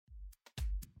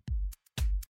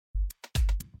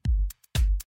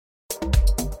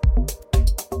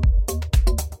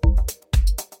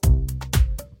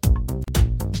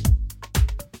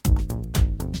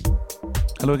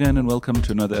Hello again and welcome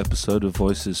to another episode of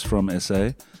Voices from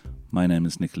SA. My name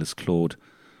is Nicholas Claude.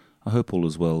 I hope all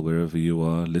is well wherever you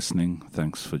are listening.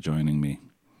 Thanks for joining me.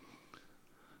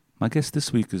 My guest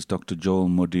this week is Dr. Joel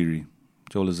Modiri.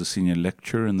 Joel is a senior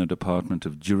lecturer in the Department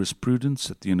of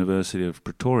Jurisprudence at the University of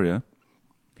Pretoria.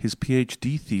 His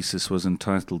PhD thesis was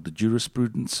entitled The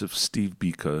Jurisprudence of Steve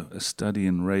Biko, a study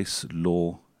in race,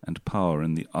 law and power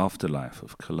in the afterlife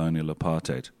of colonial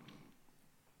apartheid.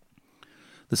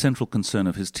 The central concern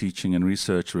of his teaching and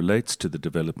research relates to the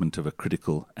development of a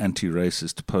critical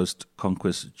anti-racist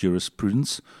post-conquest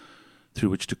jurisprudence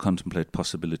through which to contemplate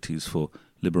possibilities for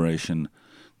liberation,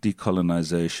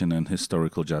 decolonization and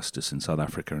historical justice in South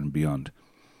Africa and beyond.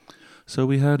 So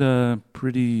we had a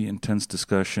pretty intense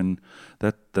discussion.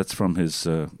 That's from his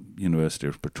University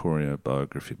of Pretoria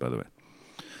biography, by the way.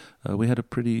 We had a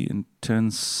pretty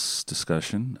intense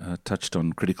discussion, touched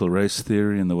on critical race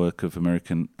theory in the work of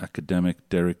American academic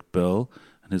Derek Bell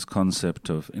and his concept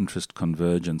of interest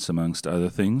convergence, amongst other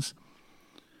things.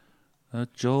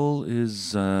 Joel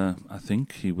is, I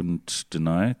think he wouldn't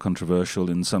deny, controversial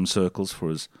in some circles for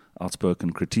his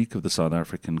outspoken critique of the South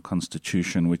African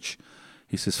Constitution, which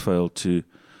he says failed to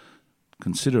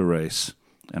consider race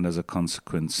and, as a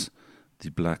consequence, the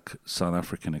black South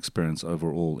African experience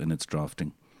overall in its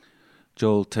drafting.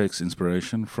 Joel takes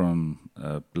inspiration from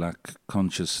black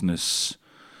consciousness,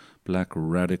 black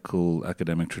radical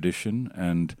academic tradition,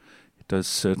 and it does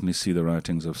certainly see the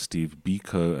writings of Steve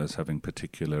Biko as having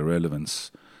particular relevance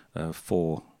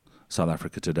for South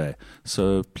Africa today.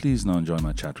 So please now enjoy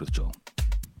my chat with Joel.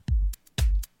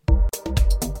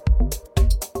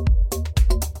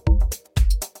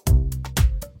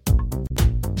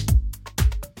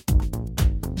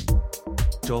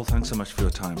 Joel, thanks so much for your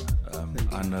time.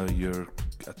 I know you're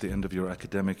at the end of your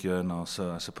academic year now,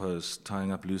 so I suppose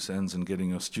tying up loose ends and getting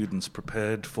your students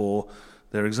prepared for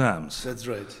their exams. That's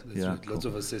right. Right. Cool. Lots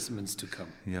of assessments to come.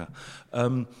 Yeah.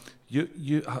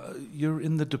 You're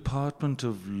in the Department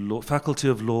of Law, Faculty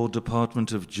of Law,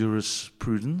 Department of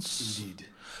Jurisprudence.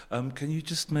 Indeed. Can you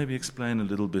just maybe explain a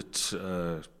little bit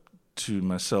to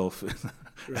myself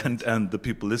right. and the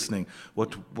people listening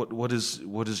what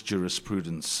is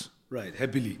jurisprudence? Right,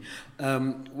 happily.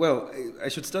 Well, I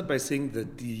should start by saying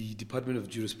that the Department of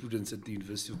Jurisprudence at the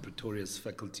University of Pretoria's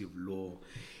Faculty of Law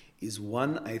is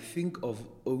one, I think, of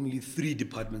only 3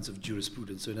 departments of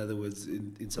jurisprudence. So, in other words,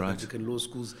 in South right. African law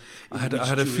schools, I had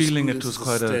a feeling it was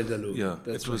quite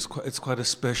it's quite a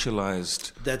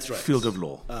specialized That's right. field of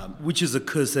law, which is a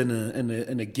curse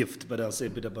and a gift. But I'll say a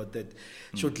bit about that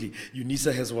shortly.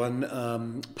 UNISA has one,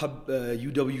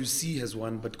 UWC has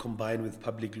one, but combined with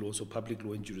public law, so public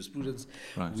law and jurisprudence.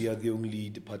 Right. We are the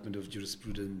only Department of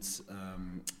Jurisprudence.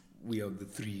 We are the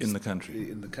 3 in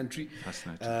the country.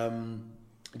 Fascinating.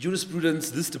 Jurisprudence,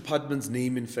 this department's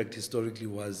name, in fact, historically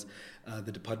was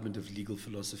the Department of Legal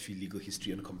Philosophy, Legal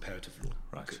History and Comparative Law.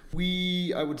 Right. Okay.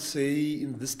 We, I would say,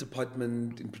 in this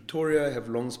department in Pretoria have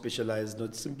long specialized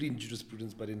not simply in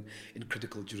jurisprudence but in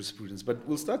critical jurisprudence. But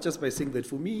we'll start just by saying that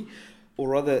for me, or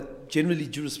rather, generally,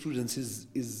 jurisprudence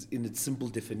is in its simple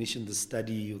definition, the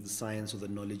study or the science or the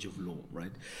knowledge of law,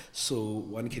 right? So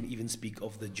one can even speak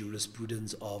of the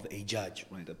jurisprudence of a judge,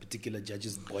 right? A particular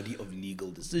judge's body of legal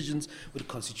decisions would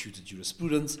constitute a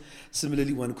jurisprudence.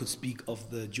 Similarly, one could speak of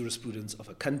the jurisprudence of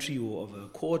a country or of a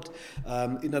court.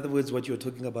 In other words, what you're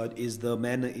talking about is the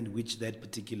manner in which that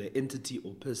particular entity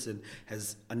or person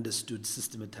has understood,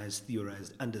 systematized,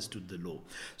 theorized, understood the law.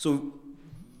 So,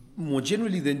 more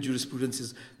generally then, jurisprudence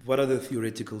is what are the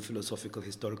theoretical, philosophical,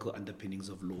 historical underpinnings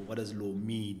of law? What does law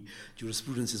mean?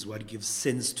 Jurisprudence is what gives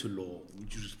sense to law.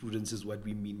 Jurisprudence is what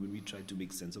we mean when we try to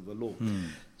make sense of a law.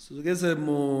 So I guess a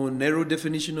more narrow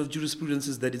definition of jurisprudence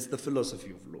is that it's the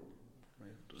philosophy of law.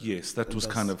 Right? Yes, that was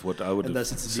kind of what I would have said. And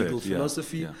thus it's legal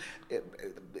philosophy. Yeah.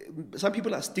 Some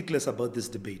people are sticklers about this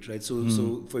debate, right?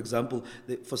 So for example,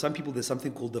 for some people there's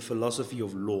something called the philosophy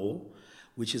of law,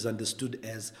 which is understood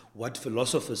as what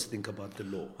philosophers think about the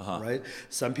law, right?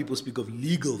 Some people speak of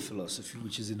legal philosophy,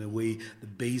 which is in a way the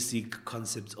basic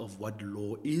concepts of what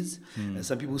law is. And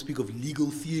some people speak of legal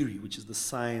theory, which is the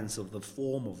science of the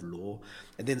form of law.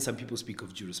 And then some people speak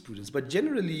of jurisprudence. But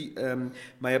generally,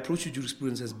 my approach to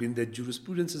jurisprudence has been that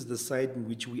jurisprudence is the side in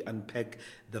which we unpack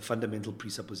the fundamental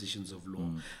presuppositions of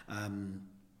law.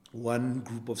 One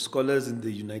group of scholars in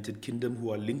the United Kingdom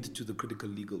who are linked to the critical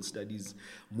legal studies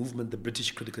movement, the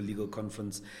British Critical Legal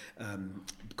Conference,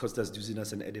 Costas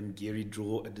Douzinas and Adam Geary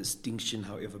draw a distinction,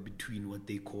 however, between what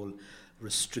they call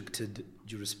restricted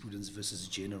jurisprudence versus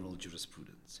general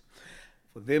jurisprudence.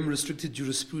 For them, restricted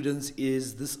jurisprudence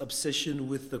is this obsession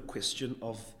with the question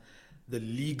of the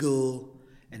legal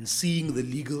and seeing the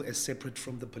legal as separate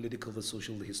from the political, the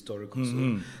social, the historical.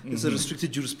 So there's a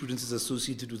restricted jurisprudence is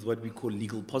associated with what we call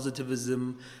legal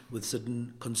positivism, with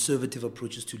certain conservative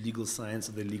approaches to legal science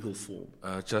and the legal form.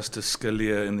 Justice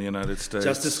Scalia in the United States.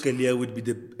 Justice Scalia would be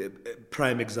the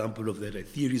prime example of that,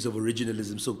 theories of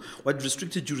originalism. So what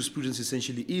restricted jurisprudence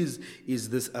essentially is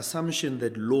this assumption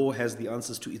that law has the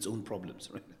answers to its own problems,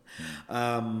 right?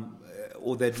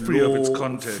 Or that free law, of its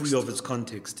context. Free of its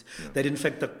context. Yeah. That in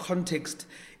fact the context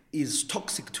is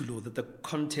toxic to law, that the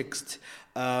context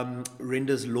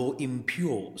renders law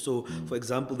impure. So, for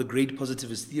example, the great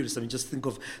positivist theorists, just think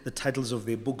of the titles of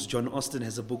their books. John Austin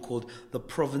has a book called The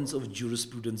Province of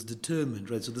Jurisprudence Determined,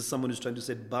 right? So this is someone who's trying to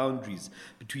set boundaries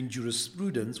between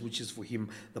jurisprudence, which is for him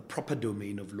the proper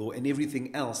domain of law, and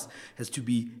everything else has to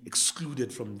be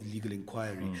excluded from the legal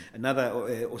inquiry.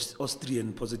 Another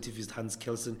Austrian positivist, Hans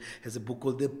Kelsen, has a book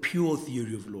called The Pure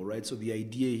Theory of Law, right? So the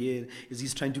idea here is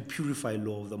he's trying to purify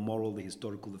law, the moral, the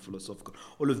historical, the philosophical.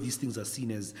 All of these things are seen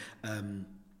as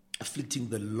afflicting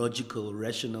the logical,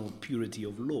 rational purity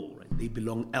of law. Right? They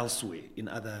belong elsewhere in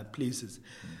other places.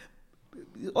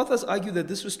 Authors argue that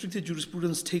this restricted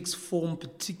jurisprudence takes form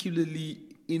particularly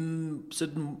in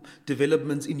certain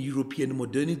developments in European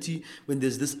modernity when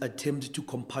there's this attempt to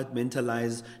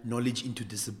compartmentalize knowledge into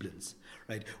disciplines.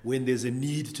 Right? When there's a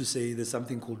need to say there's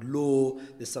something called law,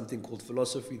 there's something called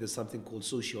philosophy, there's something called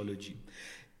sociology.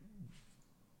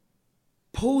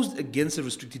 Posed against a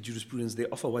restricted jurisprudence, they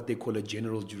offer what they call a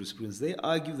general jurisprudence. They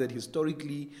argue that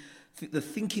historically, the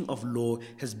thinking of law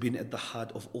has been at the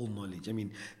heart of all knowledge.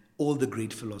 All the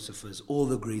great philosophers, all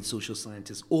the great social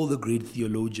scientists, all the great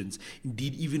theologians,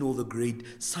 indeed even all the great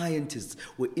scientists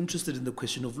were interested in the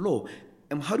question of law.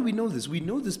 And how do we know this? We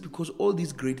know this because all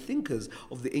these great thinkers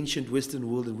of the ancient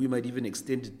Western world, and we might even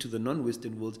extend it to the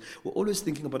non-Western worlds, were always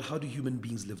thinking about how do human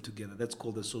beings live together. That's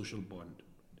called the social bond.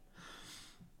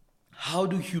 How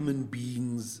do human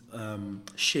beings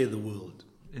share the world?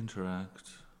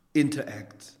 Interact,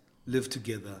 live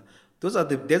together.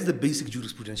 That's the basic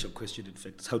jurisprudential question, in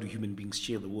fact. It's how do human beings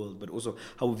share the world, but also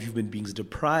how have human beings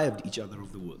deprived each other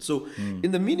of the world. So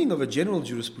in the meaning of a general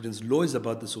jurisprudence, law is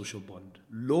about the social bond.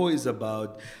 Law is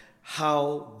about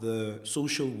how the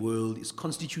social world is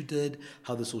constituted,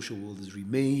 how the social world is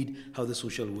remade, how the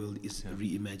social world is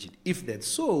reimagined. If that's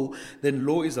so, then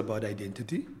law is about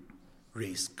identity,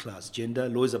 race, class, gender.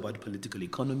 Law is about political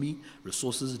economy,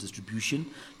 resources, distribution.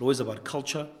 Law is about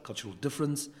culture, cultural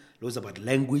difference. Law is about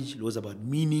language. Law is about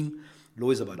meaning. Law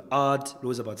is about art.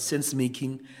 Law is about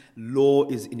sense-making. Law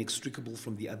is inextricable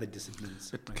from the other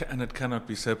disciplines. And it cannot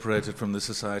be separated from the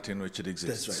society in which it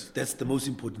exists. That's right. That's the most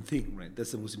important thing, right?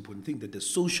 That's the most important thing, that the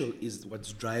social is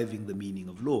what's driving the meaning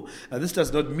of law. Now, this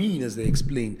does not mean, as they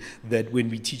explain, that when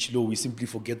we teach law, we simply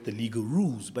forget the legal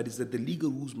rules, but it's that the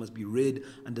legal rules must be read,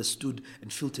 understood,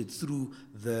 and filtered through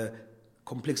the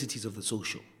complexities of the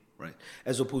social, right?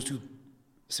 As opposed to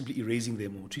simply erasing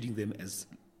them or treating them as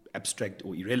abstract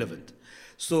or irrelevant.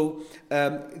 So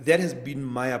that has been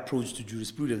my approach to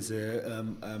jurisprudence,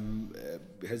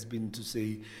 has been to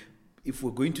say, if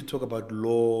we're going to talk about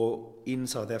law in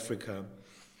South Africa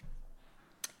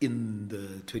in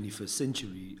the 21st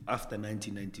century, after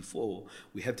 1994,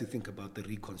 we have to think about the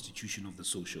reconstitution of the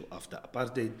social after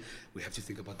apartheid. We have to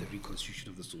think about the reconstitution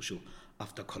of the social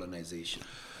after colonization.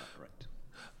 Right.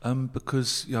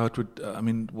 Because it would.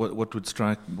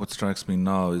 What strikes me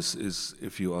now is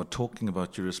if you are talking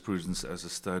about jurisprudence as a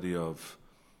study of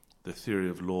the theory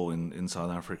of law in South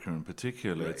Africa in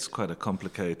particular, right. It's quite a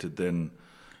complicated, then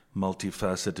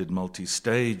multifaceted,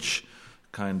 multi-stage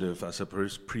kind of, I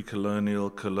suppose, pre-colonial,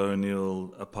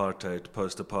 colonial, apartheid,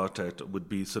 post-apartheid would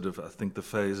be sort of, I think, the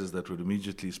phases that would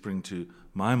immediately spring to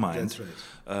my mind. That's right.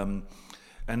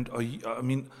 And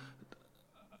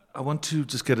I want to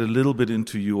just get a little bit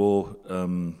into your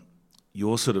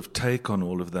sort of take on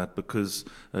all of that, because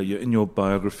in your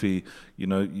biography,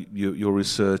 your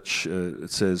research,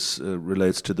 it says,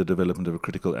 relates to the development of a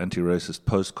critical anti-racist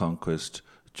post-conquest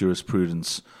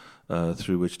jurisprudence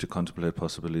through which to contemplate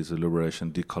possibilities of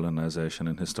liberation, decolonization,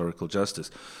 and historical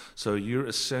justice. So you're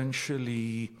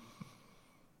essentially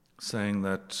saying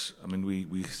that,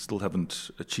 we still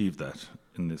haven't achieved that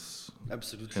in this.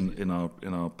 Absolutely. In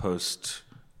our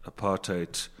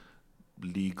post-apartheid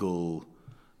legal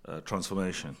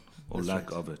transformation or That's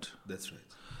lack right. of it. That's right.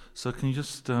 So can you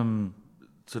just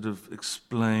sort of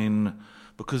explain,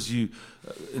 because you,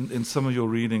 in some of your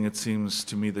reading, it seems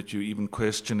to me that you're even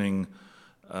questioning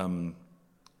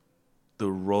the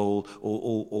role,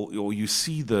 or you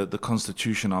see the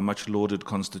Constitution, our much lauded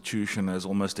Constitution, as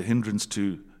almost a hindrance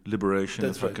to liberation.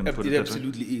 That's if right. I can put it It that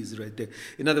absolutely is right there.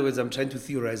 In other words, I'm trying to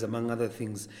theorize, among other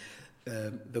things,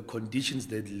 the conditions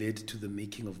that led to the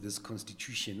making of this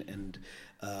constitution and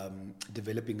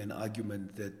developing an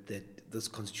argument that this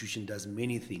constitution does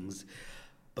many things,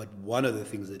 but one of the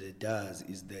things that it does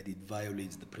is that it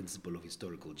violates the principle of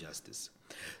historical justice.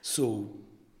 So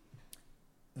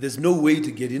there's no way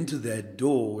to get into that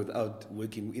door without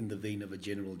working in the vein of a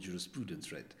general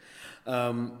jurisprudence, right?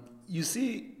 You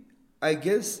see, I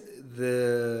guess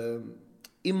the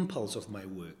impulse of my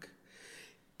work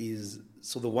is,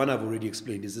 so the one I've already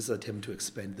explained is this attempt to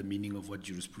expand the meaning of what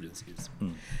jurisprudence is.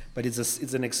 But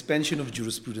it's an expansion of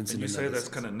jurisprudence. And in you say that's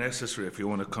sense. kind of necessary if you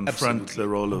want to confront the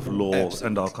role of law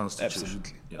and our constitution.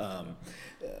 Absolutely. Yeah.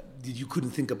 You couldn't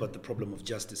think about the problem of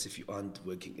justice if you aren't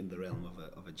working in the realm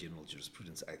of a general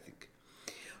jurisprudence, I think.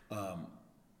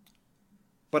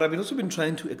 But I've also been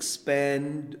trying to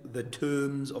expand the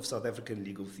terms of South African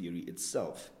legal theory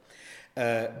itself.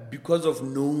 Because of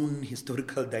known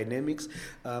historical dynamics,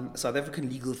 South African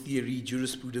legal theory,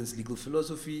 jurisprudence, legal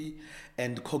philosophy,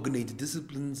 and cognate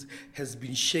disciplines has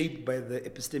been shaped by the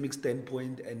epistemic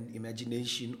standpoint and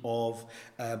imagination of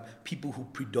people who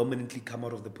predominantly come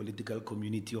out of the political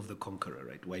community of the conqueror,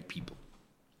 right, white people.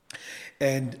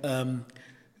 And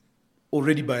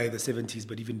already by the 70s,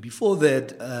 but even before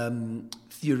that,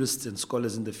 theorists and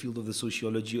scholars in the field of the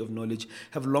sociology of knowledge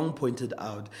have long pointed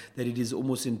out that it is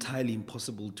almost entirely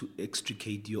impossible to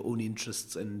extricate your own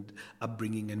interests and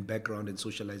upbringing and background and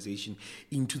socialization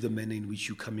into the manner in which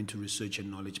you come into research and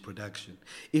knowledge production.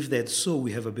 If that's so,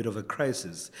 we have a bit of a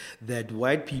crisis that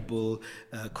white people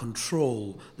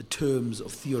control the terms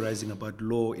of theorizing about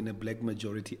law in a black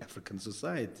majority African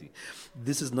society.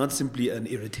 This is not simply an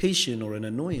irritation or an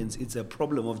annoyance, it's a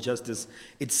problem of justice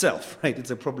itself, right?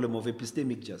 It's a problem of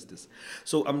epistemic justice.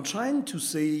 So I'm trying to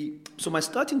say, so my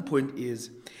starting point is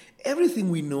everything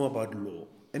we know about law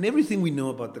and everything we know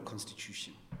about the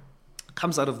Constitution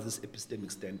comes out of this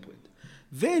epistemic standpoint.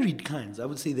 Varied kinds. I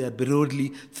would say there are broadly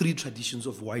three traditions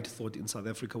of white thought in South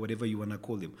Africa, whatever you want to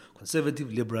call them: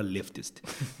 conservative, liberal, leftist.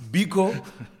 Biko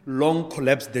long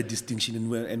collapsed that distinction,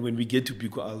 and when we get to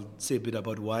Biko, I'll say a bit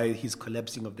about why his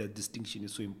collapsing of that distinction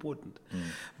is so important.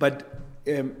 But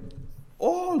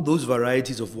all those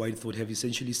varieties of white thought have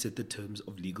essentially set the terms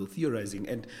of legal theorizing,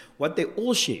 and what they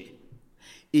all share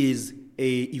is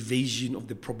a evasion of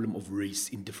the problem of race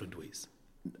in different ways.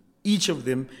 Each of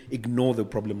them ignore the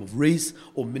problem of race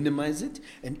or minimize it,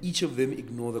 and each of them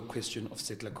ignore the question of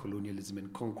settler colonialism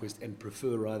and conquest and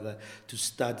prefer rather to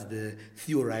start the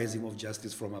theorizing of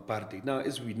justice from apartheid. Now,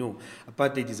 as we know,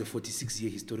 apartheid is a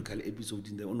 46-year historical episode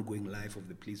in the ongoing life of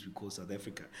the place we call South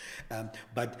Africa.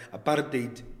 But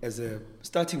apartheid, as a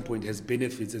starting point, has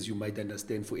benefits, as you might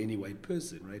understand, for any white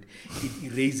person, right? It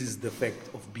erases the fact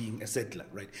of being a settler,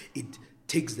 right? It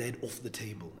takes that off the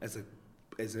table as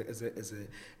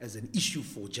an issue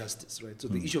for justice, right? So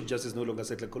the issue of justice, no longer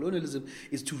settler colonialism,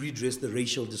 is to redress the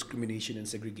racial discrimination and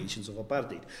segregations of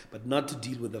apartheid, but not to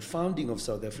deal with the founding of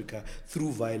South Africa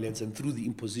through violence and through the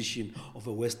imposition of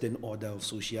a Western order of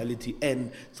sociality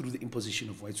and through the imposition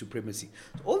of white supremacy.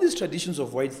 So all these traditions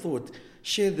of white thought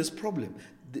share this problem.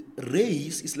 The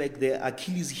race is like their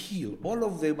Achilles heel. All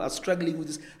of them are struggling with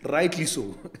this, rightly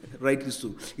so. Rightly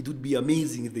so. It would be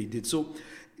amazing if they did.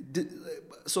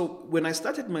 So when I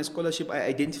started my scholarship, I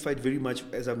identified very much,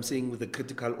 as I'm saying, with the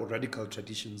critical or radical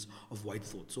traditions of white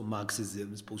thought. So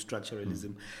Marxism,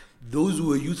 post-structuralism. Those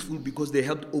were useful because they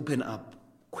helped open up,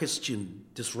 question,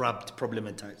 disrupt,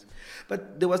 problematize.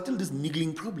 But there was still this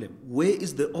niggling problem. Where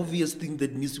is the obvious thing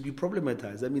that needs to be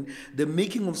problematized? I mean, the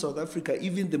making of South Africa,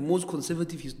 even the most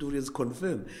conservative historians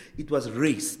confirm, it was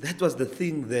race. That was the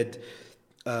thing that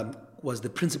was the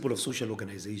principle of social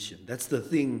organization. That's the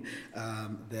thing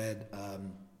that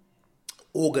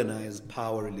organized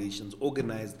power relations,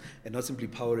 organized, and not simply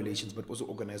power relations, but also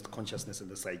organized consciousness and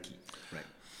the psyche. Right.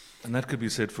 And that could be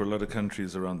said for a lot of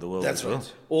countries around the world. That's as well.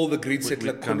 right. All the great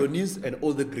settler colonies and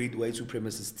all the great white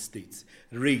supremacist states.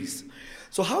 Race.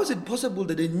 So how is it possible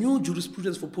that a new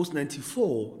jurisprudence for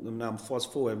post-94, now I'm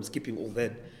fast forward, I'm skipping all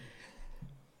that,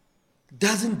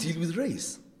 doesn't deal with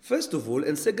race? First of all,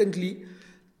 and secondly,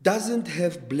 doesn't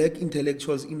have black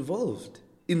intellectuals involved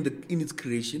in its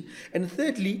creation. And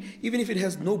thirdly, even if it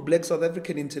has no black South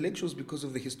African intellectuals because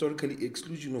of the historical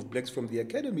exclusion of blacks from the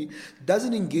academy,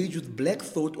 doesn't engage with black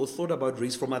thought or thought about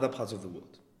race from other parts of the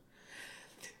world.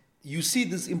 You see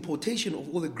this importation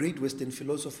of all the great Western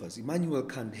philosophers, Immanuel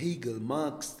Kant, Hegel,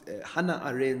 Marx, Hannah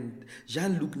Arendt,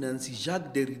 Jean-Luc Nancy,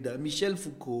 Jacques Derrida, Michel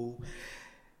Foucault,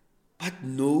 but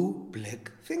no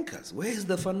black thinkers. Where is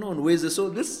the Fanon? So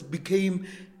this became,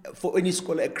 for any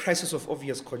scholar, a crisis of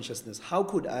obvious consciousness. How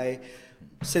could I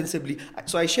sensibly...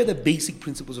 So I share the basic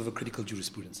principles of a critical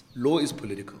jurisprudence. Law is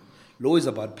political. Law is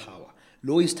about power.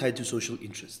 Law is tied to social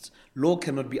interests. Law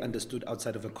cannot be understood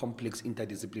outside of a complex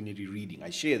interdisciplinary reading.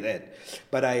 I share that.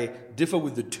 But I differ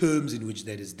with the terms in which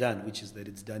that is done, which is that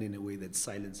it's done in a way that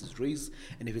silences race.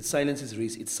 And if it silences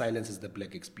race, it silences the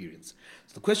black experience.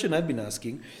 So the question I've been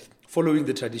asking, following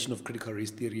the tradition of critical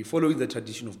race theory, following the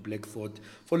tradition of black thought,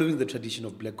 following the tradition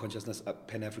of black consciousness,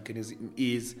 Pan-Africanism,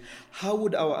 is how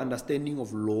would our understanding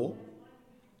of law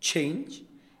change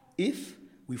if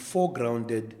we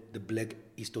foregrounded the black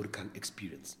historical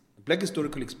experience? The black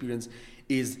historical experience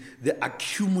is the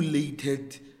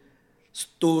accumulated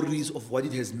stories of what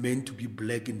it has meant to be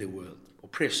black in the world.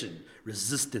 Oppression,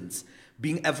 resistance,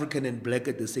 being African and black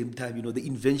at the same time, the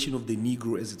invention of the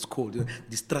Negro, as it's called,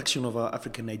 destruction of our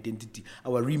African identity,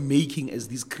 our remaking as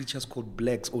these creatures called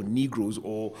blacks or Negroes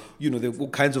or, there are all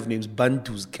kinds of names,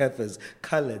 Bantus, Kafirs,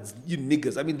 Coloureds,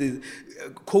 niggers. I mean, the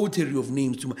coterie of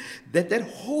names. That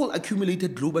whole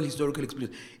accumulated global historical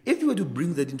experience, if you were to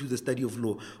bring that into the study of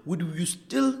law, would you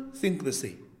still think the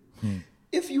same?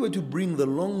 If you were to bring the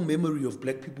long memory of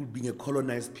black people being a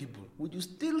colonized people, would you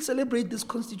still celebrate this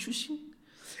constitution?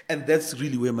 And that's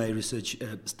really where my research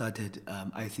started,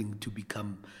 I think, to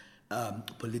become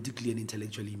politically and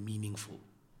intellectually meaningful.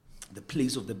 The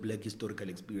place of the black historical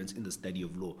experience in the study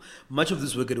of law. Much of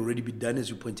this work had already been done, as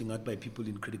you're pointing out, by people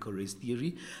in critical race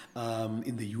theory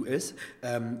in the US.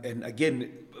 And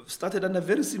again, started under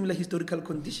very similar historical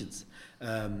conditions.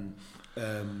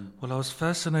 Well, I was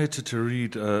fascinated to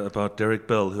read about Derek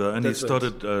Bell, who I only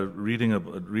started reading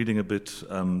a bit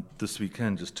this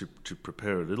weekend, just to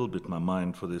prepare a little bit my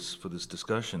mind for this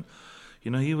discussion.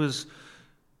 When he was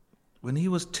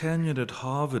tenured at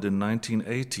Harvard in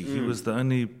 1980, he was the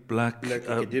only black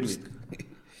academic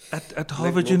at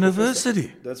Harvard University.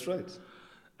 Professor. That's right.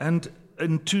 And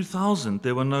in 2000,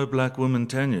 there were no black women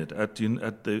tenured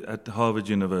at Harvard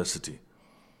University.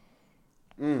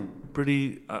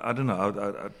 Pretty, I don't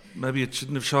know, maybe it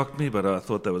shouldn't have shocked me, but I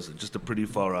thought that was just a pretty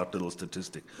far out little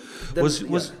statistic.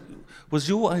 Was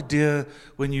your idea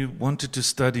when you wanted to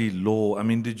study law, I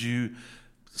mean, did you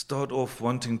start off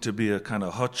wanting to be a kind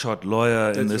of hotshot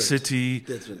lawyer in the city,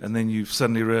 and then you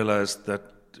suddenly realized that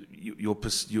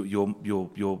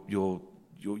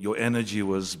your energy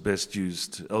was best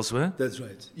used elsewhere? That's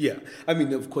right. Yeah. I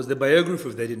mean, of course, the biography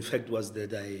of that, in fact, was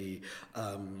that I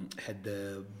had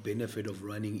the benefit of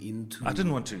running into... I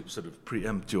didn't want to sort of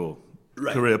preempt your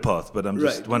career path, but I'm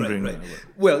just wondering... Right.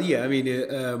 Well, yeah, I mean, it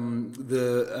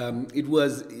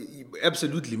was...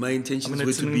 Absolutely, my intentions were to be...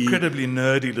 It's an incredibly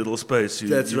nerdy little space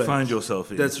you find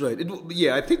yourself in. That's right.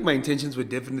 I think my intentions were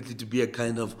definitely to be a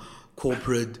kind of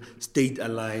corporate,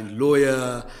 state-aligned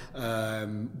lawyer,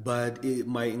 but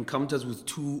my encounters with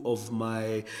two of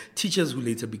my teachers who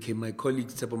later became my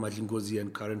colleagues, Tsepo Madlingozi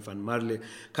and Karen van Marle.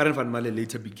 Karen van Marle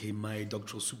later became my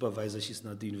doctoral supervisor. She's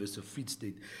now at the University of Free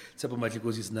State. Tsepo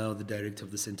Madlingozi is now the director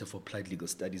of the Center for Applied Legal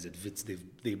Studies at WITS.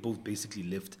 They both basically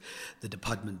left the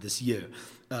department this year.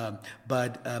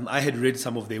 But I had read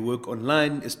some of their work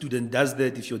online. A student does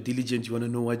that. If you're diligent, you want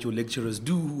to know what your lecturers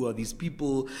do. Who are these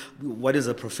people? What is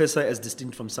a professor as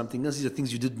distinct from something else? These are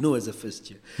things you didn't know as a first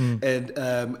year. And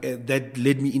that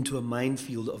led me into a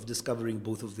minefield of discovering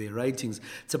both of their writings.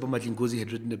 Tsepo Madlingozi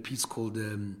had written a piece called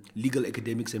Legal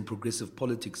Academics and Progressive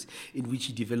Politics, in which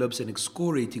he develops an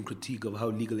excoriating critique of how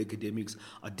legal academics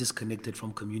are disconnected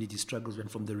from community struggles and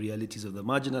from the realities of the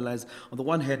marginalized, on the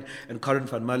one hand, and Karen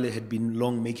van Marle had been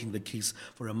long making the case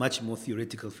for a much more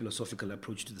theoretical, philosophical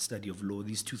approach to the study of law.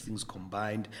 These two things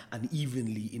combined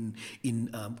unevenly in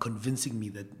convincing me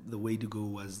that the way to go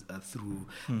was through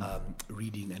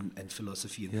reading and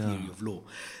philosophy and theory of law.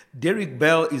 Derek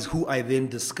Bell is who I then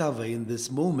discover in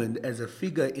this moment as a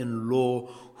figure in law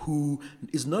who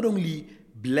is not only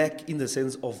black in the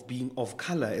sense of being of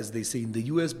color, as they say in the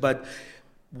US, but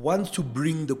wants to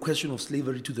bring the question of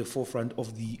slavery to the forefront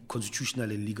of the constitutional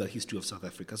and legal history of South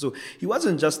Africa. So he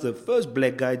wasn't just the first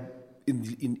black guy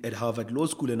at Harvard Law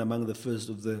School and among the first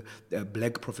of the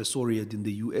black professoriate in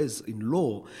the US in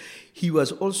law. He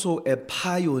was also a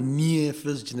pioneer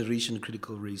first-generation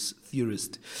critical race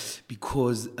theorist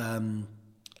because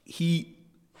he...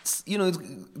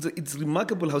 it's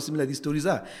remarkable how similar these stories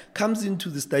are. Comes into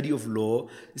the study of law,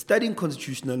 studying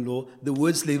constitutional law, the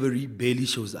word slavery barely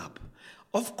shows up.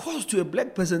 Of course, to a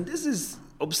black person, this is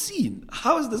obscene.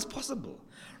 How is this possible?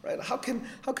 Right? How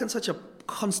can such a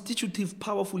constitutive,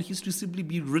 powerful history simply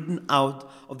be written out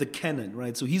of the canon?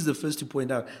 Right? So he's the first to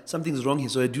point out something's wrong here.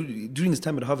 So during his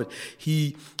time at Harvard,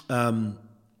 he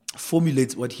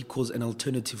formulates what he calls an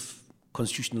alternative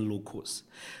constitutional law course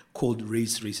called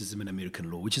Race, Racism, and American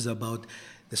Law, which is about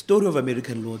the story of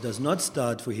American law does not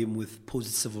start for him with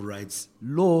post-civil rights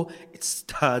law. It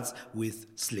starts with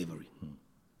slavery.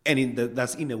 And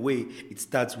that's in a way, it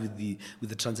starts with the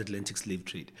transatlantic slave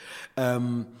trade.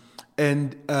 From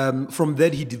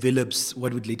that, he develops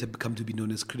what would later come to be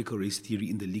known as critical race theory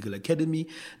in the legal academy.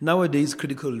 Nowadays,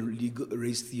 critical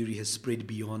race theory has spread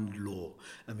beyond law.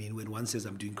 I mean, when one says,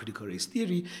 I'm doing critical race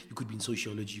theory, you could be in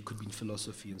sociology, you could be in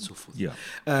philosophy, and so forth. Yeah.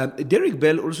 Derek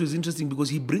Bell also is interesting because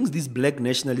he brings these black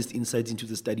nationalist insights into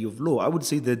the study of law. I would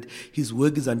say that his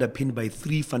work is underpinned by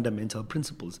three fundamental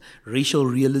principles: racial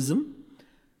realism,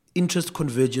 interest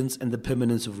convergence, and the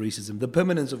permanence of racism. The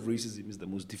permanence of racism is the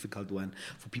most difficult one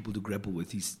for people to grapple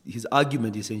with. His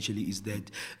argument essentially is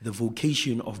that the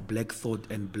vocation of black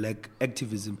thought and black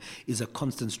activism is a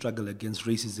constant struggle against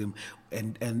racism,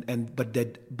 but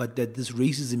that this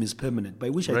racism is permanent.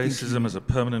 By which racism is a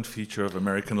permanent feature of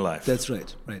American life. That's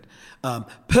right.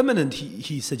 Permanent,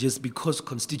 he suggests, because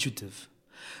constitutive.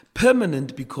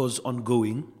 Permanent because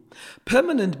ongoing.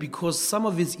 Permanent because some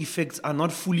of its effects are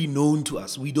not fully known to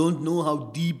us. We don't know how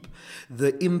deep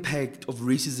the impact of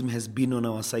racism has been on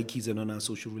our psyches and on our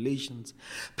social relations.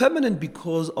 Permanent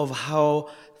because of how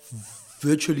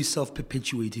virtually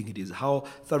self-perpetuating it is, how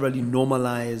thoroughly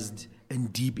normalized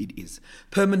and deep it is.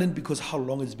 Permanent because how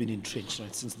long it's been entrenched,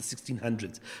 right, since the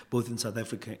 1600s, both in South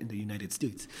Africa and the United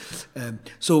States.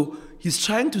 So he's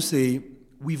trying to say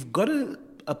we've got to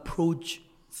approach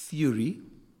theory,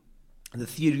 the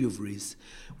theory of race,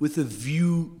 with a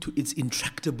view to its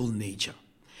intractable nature.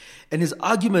 And his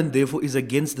argument, therefore, is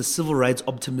against the civil rights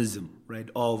optimism, right,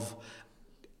 of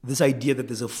this idea that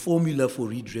there's a formula for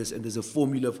redress and there's a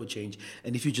formula for change.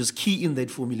 And if you just key in that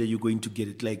formula, you're going to get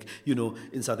it. Like,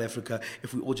 in South Africa,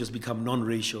 if we all just become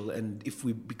non-racial and if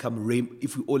we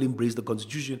all embrace the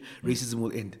Constitution, racism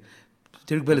will end.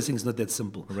 Derek Bell is saying it's not that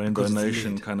simple. Rainbow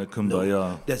Nation kind of kumbaya.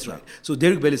 No, that's right. So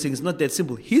Derek Bell is saying it's not that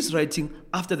simple. He's writing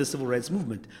after the Civil Rights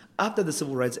Movement, after the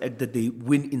Civil Rights Act that they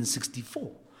win in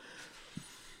 1964.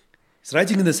 He's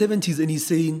writing in the 1970s and he's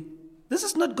saying, this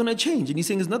is not going to change. And he's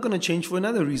saying it's not going to change for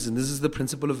another reason. This is the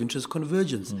principle of interest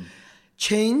convergence.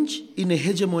 Change in a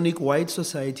hegemonic white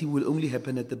society will only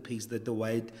happen at the pace that the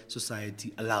white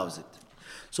society allows it.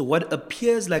 So what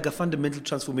appears like a fundamental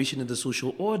transformation in the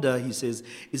social order, he says,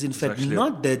 is in fact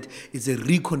not that. It's a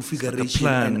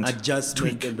reconfiguration and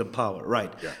adjustment in the power.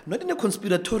 Right. Yeah. Not in a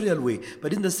conspiratorial way,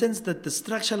 but in the sense that the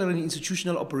structural and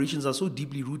institutional operations are so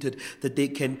deeply rooted that they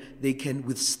can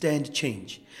withstand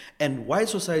change. And white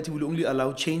society will only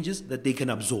allow changes that they can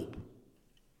absorb.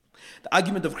 The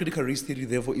argument of critical race theory,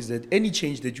 therefore, is that any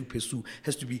change that you pursue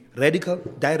has to be radical,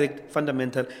 direct,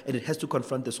 fundamental, and it has to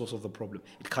confront the source of the problem.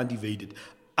 It can't evade it.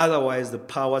 Otherwise, the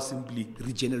power simply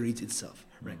regenerates itself.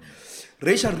 Right?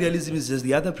 Racial realism is just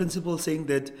the other principle, saying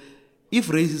that if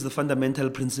race is the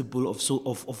fundamental principle of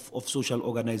social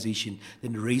organization,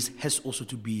 then race has also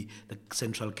to be the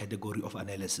central category of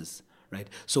analysis. Right?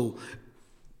 So,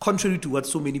 contrary to what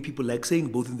so many people like saying,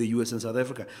 both in the US and South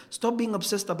Africa, stop being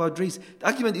obsessed about race. The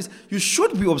argument is you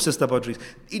should be obsessed about race.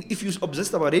 If you're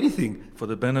obsessed about anything, for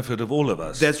the benefit of all of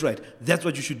us. That's right. That's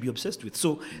what you should be obsessed with.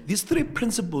 So these three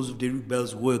principles of Derek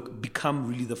Bell's work become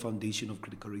really the foundation of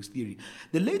critical race theory.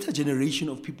 The later generation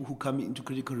of people who come into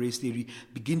critical race theory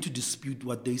begin to dispute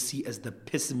what they see as the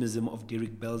pessimism of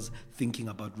Derek Bell's thinking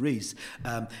about race.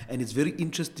 And it's very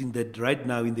interesting that right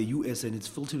now in the US, and it's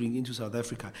filtering into South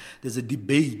Africa, there's a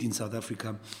debate in South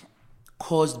Africa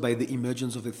caused by the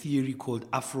emergence of a theory called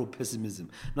Afro-pessimism.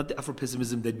 Not the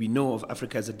Afro-pessimism that we know of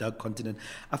Africa as a dark continent.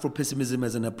 Afro-pessimism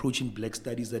as an approach in black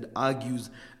studies that argues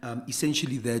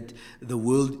essentially that the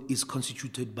world is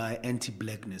constituted by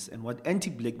anti-blackness. And what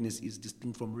anti-blackness is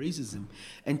distinct from racism,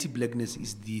 anti-blackness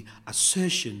is the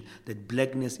assertion that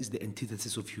blackness is the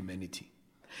antithesis of humanity.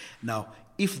 Now,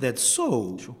 if that's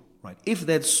so, right,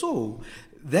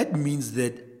 that means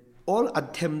that all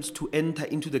attempts to enter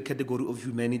into the category of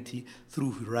humanity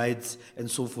through rights and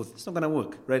so forth, it's not going to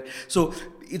work, right? So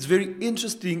it's very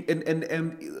interesting, and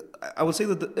I would say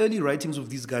that the early writings of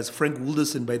these guys, Frank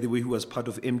Wilderson, by the way, who was part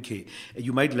of MK,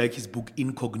 you might like his book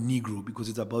Incognegro, because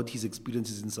it's about his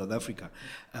experiences in South Africa.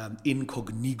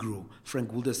 Incognegro,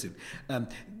 Frank Wilderson.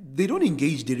 They don't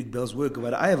engage Derek Bell's work,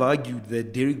 but I have argued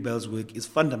that Derek Bell's work is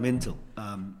fundamental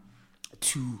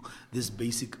to this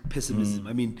basic pessimism.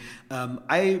 I mean,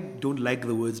 I don't like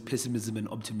the words pessimism and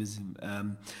optimism.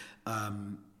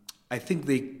 I think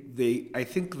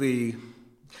they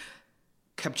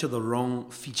capture the wrong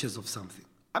features of something.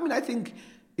 I mean, I think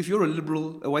if you're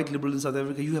a white liberal in South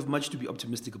Africa, you have much to be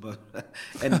optimistic about,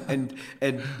 and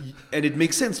it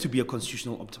makes sense to be a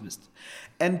constitutional optimist,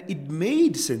 and it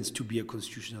made sense to be a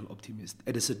constitutional optimist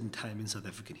at a certain time in South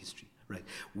African history. Right.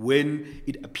 When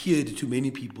it appeared to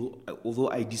many people, although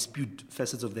I dispute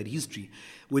facets of that history,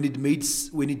 when it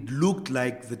looked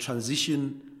like the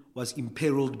transition was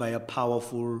imperiled by a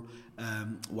powerful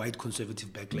white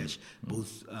conservative backlash,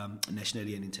 both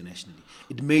nationally and internationally.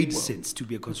 It made sense to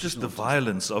be a constitutional. Just the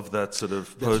violence of that sort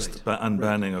of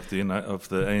post-unbanning of the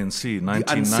ANC,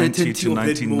 1990 uncertainty to of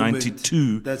that 1992.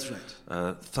 moment. That's right.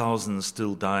 Thousands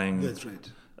still dying. That's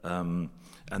right. And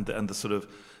the sort of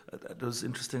it was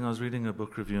interesting. I was reading a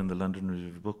book review in the London Review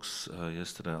of Books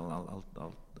yesterday. I'll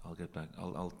get back.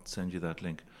 I'll send you that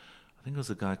link. I think it was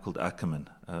a guy called Ackerman,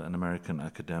 an American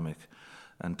academic,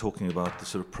 and talking about the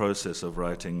sort of process of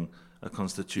writing a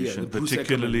constitution,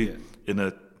 particularly in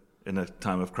a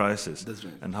time of crisis. That's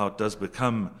right. And how it does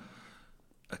become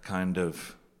a kind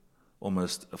of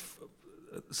almost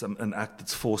an act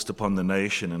that's forced upon the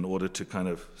nation in order to kind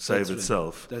of save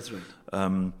itself. That's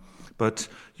right. But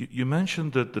you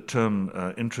mentioned the term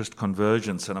interest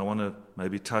convergence, and I want to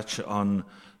maybe touch on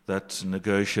that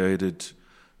negotiated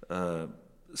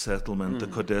settlement, the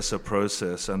Codesa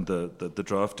process, and the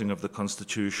drafting of the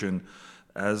Constitution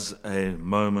as a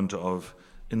moment of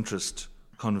interest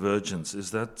convergence. Is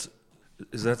that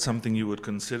something you would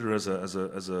consider as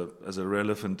a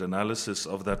relevant analysis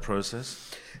of that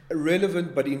process?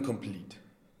 Relevant but incomplete.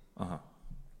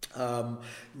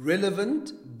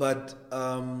 Relevant but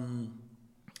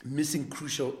missing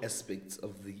crucial aspects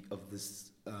of this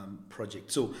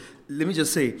project. So let me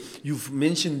just say, you've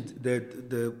mentioned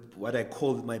that what I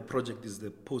call my project is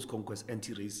the post-conquest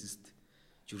anti-racist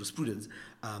jurisprudence,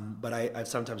 but I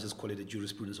sometimes just call it a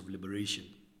jurisprudence of liberation,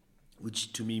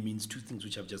 which to me means two things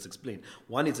which I've just explained.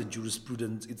 One is a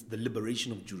jurisprudence, it's the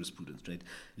liberation of jurisprudence, right?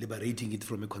 Liberating it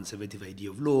from a conservative idea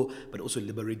of law, but also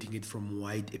liberating it from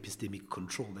wide epistemic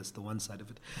control. That's the one side of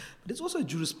it. But it's also a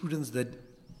jurisprudence that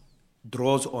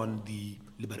draws on the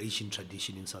liberation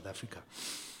tradition in South Africa.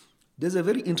 There's a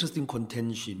very interesting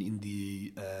contention in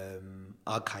the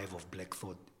archive of Black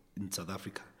Thought in South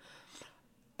Africa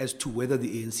as to whether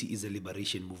the ANC is a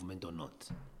liberation movement or not.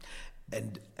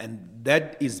 And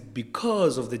that is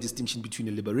because of the distinction between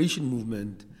a liberation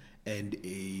movement and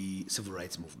a civil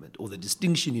rights movement, or the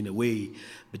distinction in a way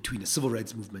between a civil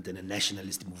rights movement and a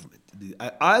nationalist movement. The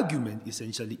argument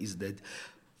essentially is that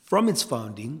from its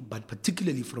founding, but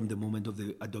particularly from the moment of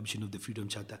the adoption of the Freedom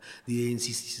Charter, the ANC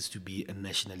ceases to be a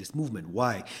nationalist movement.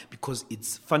 Why? Because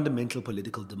its fundamental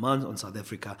political demands on South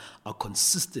Africa are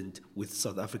consistent with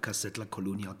South Africa's settler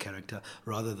colonial character.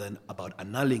 Rather than about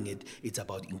annulling it, it's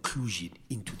about inclusion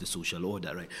into the social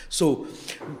order, right? So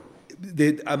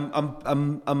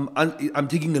I'm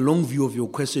taking a long view of your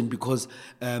question because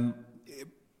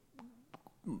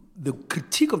the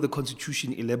critique of the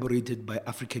Constitution elaborated by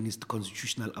Africanist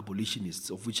constitutional abolitionists,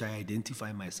 of which I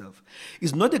identify myself,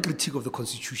 is not a critique of the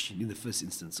Constitution in the first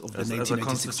instance of the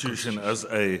 1996 Constitution. As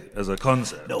a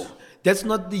concept. No, that's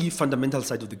not the fundamental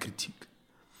side of the critique.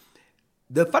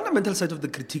 The fundamental side of the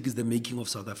critique is the making of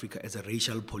South Africa as a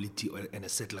racial polity and a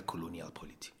settler colonial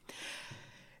polity.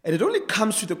 And it only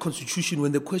comes to the Constitution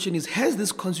when the question is, has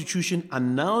this Constitution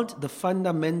annulled the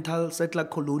fundamental settler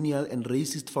colonial and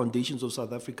racist foundations of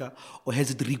South Africa, or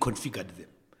has it reconfigured them?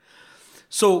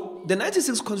 So the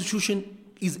 1996 Constitution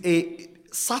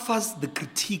suffers the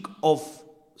critique of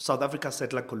South Africa's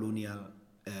settler colonial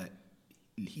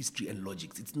history and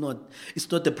logics. It's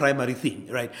not the primary thing,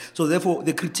 right? So therefore,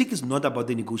 the critique is not about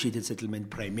the negotiated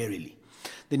settlement primarily.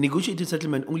 The negotiated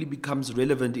settlement only becomes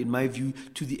relevant, in my view,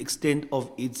 to the extent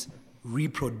of its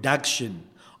reproduction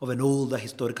of an older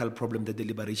historical problem that the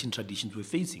liberation traditions were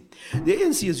facing. The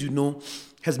ANC, as you know,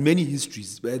 has many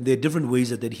histories, and there are different ways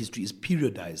that history is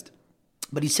periodized.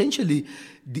 But essentially,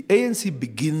 the ANC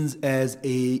begins as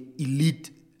an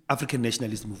elite African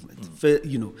nationalist movement.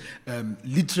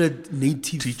 Literate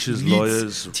native teachers,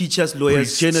 elites, lawyers,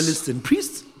 priests, journalists, and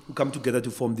priests who come together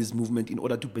to form this movement in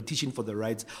order to petition for the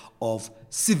rights of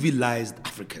civilized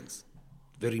Africans.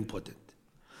 Very important.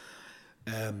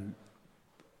 The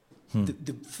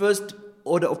first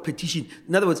order of petition,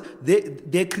 in other words,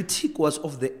 their critique was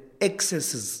of the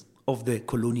excesses of the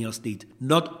colonial state,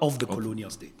 not of the colonial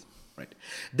state. Right.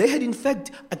 They had in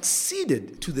fact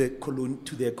acceded to their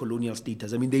colonial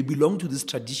status. I mean, they belong to this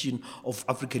tradition of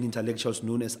African intellectuals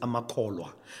known as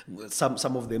Amakholwa.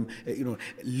 Some of them,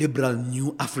 liberal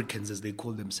new Africans, as they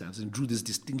call themselves, and drew this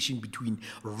distinction between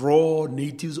raw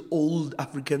natives, old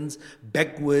Africans,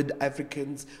 backward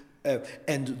Africans,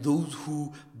 and those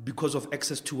who, because of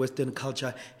access to Western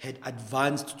culture, had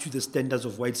advanced to the standards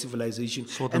of white civilization.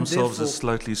 Saw and themselves therefore, as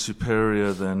slightly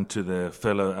superior than to their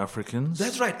fellow Africans.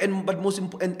 That's right,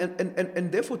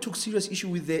 and therefore took serious issue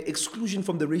with their exclusion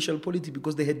from the racial polity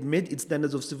because they had met its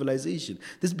standards of civilization.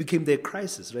 This became their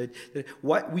crisis, right?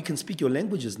 Why we can speak your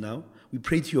languages now, we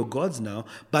pray to your gods now,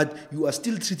 but you are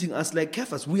still treating us like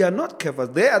kafirs. We are not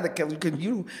kafirs. They are the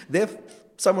kafirs. They're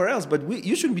somewhere else, but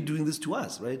you shouldn't be doing this to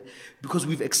us, right? Because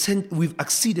we've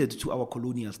acceded to our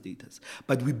colonial status,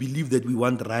 but we believe that we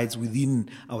want rights within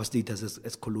our status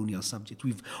as colonial subjects.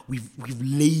 We've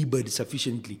labored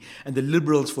sufficiently, and the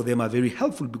liberals for them are very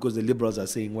helpful because the liberals are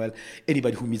saying, well,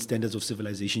 anybody who meets standards of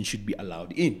civilization should be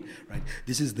allowed in, right?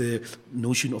 This is the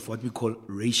notion of what we call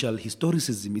racial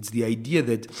historicism. It's the idea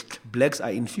that blacks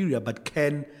are inferior, but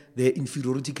their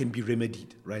inferiority can be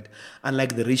remedied, right?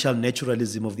 Unlike the racial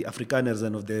naturalism of the Afrikaners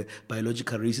and of the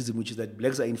biological racism, which is that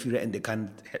blacks are inferior and they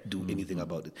can't do anything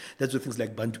about it. That's where things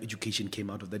like Bantu education came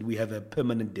out of, that we have a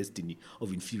permanent destiny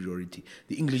of inferiority.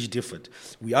 The English differed.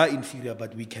 We are inferior,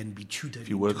 but we can be tutored. If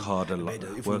you work hard a lot.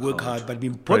 If we work hard, but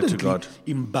importantly,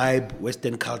 imbibe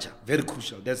Western culture. Very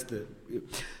crucial. That's the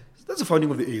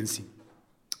founding of the ANC.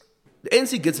 The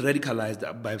ANC gets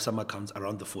radicalized by some accounts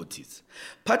around the 40s,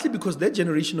 partly because that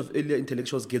generation of earlier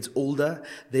intellectuals gets older,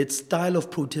 that style of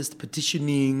protest,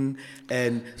 petitioning,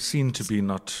 and seen to be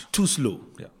not too slow,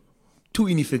 too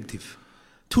ineffective,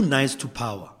 too nice to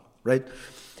power, right?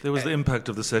 There was the impact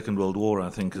of the Second World War, I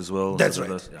think, as well. That's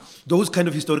right. Those kind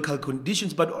of historical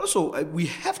conditions, but also we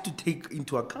have to take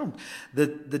into account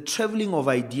the traveling of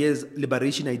ideas,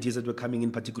 liberation ideas that were coming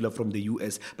in particular from the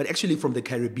US, but actually from the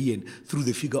Caribbean through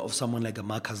the figure of someone like a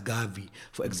Marcus Garvey,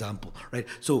 for example, right?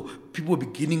 So people were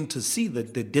beginning to see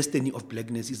that the destiny of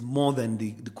blackness is more than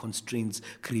the constraints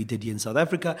created here in South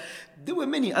Africa. There were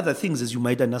many other things, as you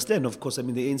might understand. Of course, I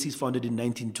mean, the ANC is founded in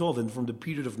 1912, and from the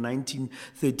period of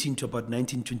 1913 to about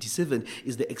 1927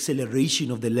 is the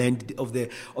acceleration of the land, of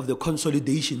the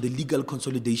consolidation, the legal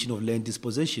consolidation of land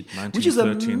dispossession, which is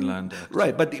 1913 Land Act.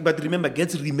 Right, but remember,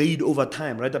 gets remade over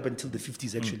time, right up until the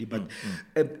 50s, actually.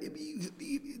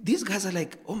 These guys are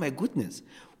like, oh my goodness,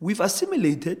 we've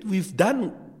assimilated, we've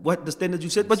done what the standards you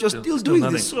said, but you're still doing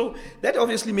this. So that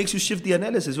obviously makes you shift the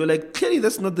analysis. You're like, clearly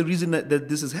that's not the reason that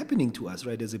this is happening to us,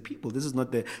 right, as a people. This is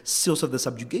not the source of the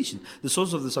subjugation. The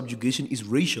source of the subjugation is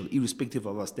racial, irrespective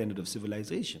of our standard of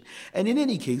civilization. And in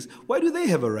any case, why do they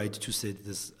have a right to set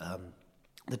this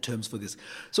the terms for this?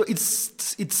 So it's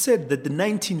said that the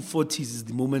 1940s is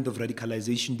the moment of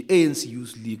radicalization. The ANC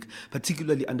Youth League,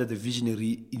 particularly under the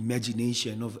visionary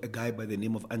imagination of a guy by the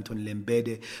name of Anton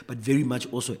Lembede, but very much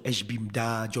also Ashby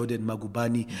Mda, Jordan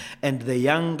Magubani, and the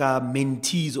younger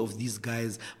mentees of these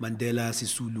guys, Mandela,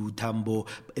 Sisulu, Tambo,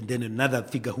 and then another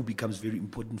figure who becomes very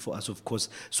important for us, of course,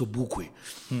 Sobukwe.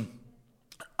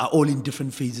 Are all in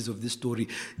different phases of this story.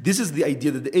 This is the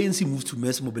idea that the ANC moves to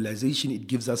mass mobilization. It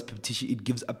gives up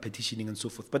petitioning and so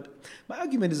forth. But my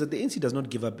argument is that the ANC does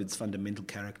not give up its fundamental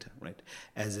character, right?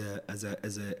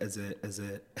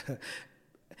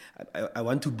 I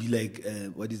want to be like,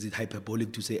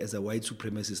 hyperbolic to say, as a white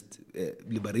supremacist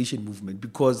liberation movement,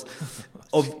 because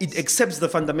it accepts the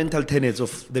fundamental tenets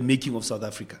of the making of South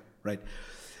Africa, right?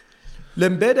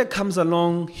 Lembede comes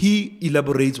along, he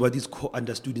elaborates what is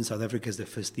understood in South Africa as the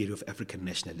first theory of African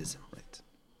nationalism, right?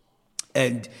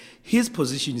 And his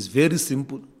position is very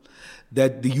simple,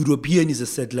 that the European is a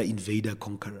settler, invader,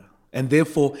 conqueror, and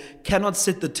therefore cannot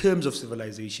set the terms of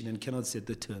civilization and cannot set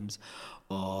the terms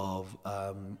of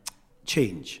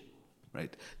change.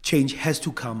 Right? Change has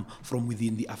to come from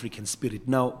within the African spirit.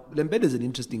 Now, Lembede is an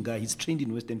interesting guy. He's trained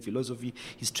in Western philosophy.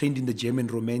 He's trained in the German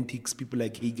Romantics, people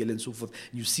like Hegel and so forth.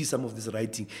 You see some of this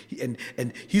writing. And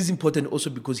he's important also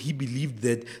because he believed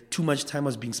that too much time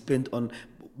was being spent on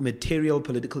material,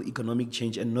 political, economic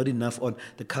change and not enough on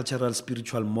the cultural,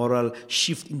 spiritual, moral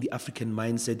shift in the African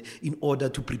mindset in order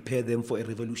to prepare them for a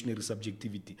revolutionary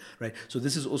subjectivity, right? So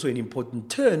this is also an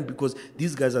important turn because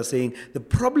these guys are saying the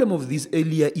problem of these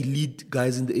earlier elite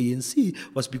guys in the ANC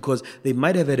was because they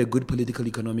might have had a good political,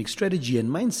 economic strategy and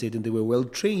mindset and they were well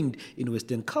trained in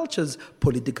Western cultures,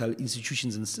 political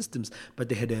institutions and systems, but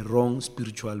they had a wrong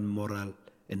spiritual, moral,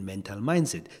 and mental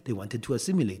mindset. They wanted to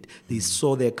assimilate. They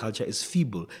saw their culture as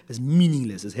feeble, as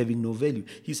meaningless, as having no value.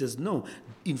 He says, no,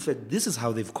 in fact, this is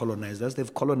how they've colonized us.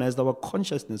 They've colonized our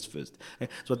consciousness first.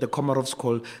 It's what the Komarovs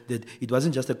call that it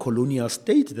wasn't just a colonial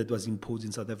state that was imposed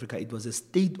in South Africa, it was a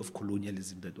state of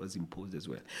colonialism that was imposed as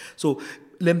well. So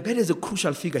Lembede is a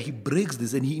crucial figure. He breaks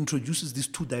this and he introduces these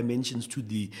two dimensions to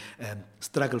the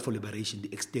struggle for liberation,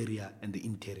 the exterior and the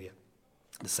interior.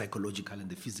 the psychological and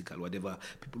the physical, whatever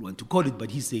people want to call it.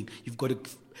 But he's saying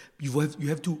you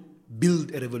have to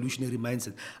build a revolutionary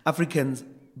mindset. Africans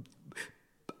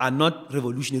are not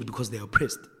revolutionary because they are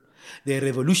oppressed. They are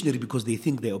revolutionary because they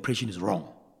think their oppression is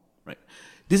wrong. Right?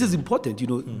 This is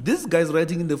important. This guy's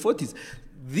writing in the 40s.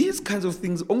 These kinds of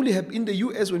things only happen in the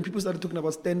US when people started talking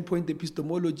about standpoint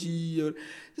epistemology.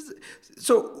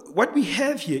 So what we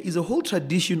have here is a whole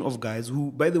tradition of guys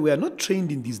who, by the way, are not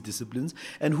trained in these disciplines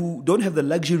and who don't have the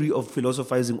luxury of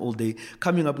philosophizing all day,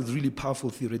 coming up with really powerful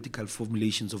theoretical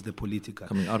formulations of the political.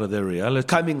 Coming out of their reality.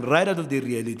 Coming right out of their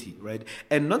reality, right?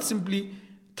 And not simply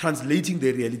translating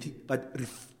their reality, but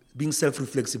being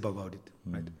self-reflexive about it,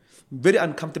 right? Very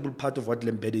uncomfortable part of what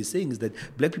Lembede is saying is that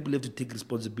black people have to take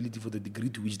responsibility for the degree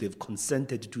to which they've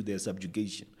consented to their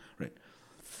subjugation, right?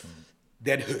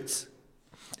 That hurts.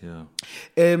 Yeah.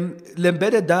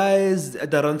 Lembede dies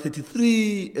at around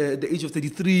 33, the age of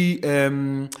 33,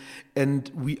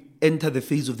 and we enter the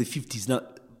phase of the 50s. Now,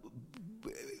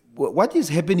 what is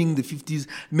happening in the 50s?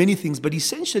 Many things, but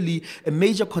essentially a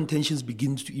major contentions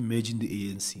begins to emerge in the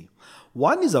ANC.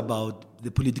 One is about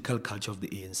the political culture of the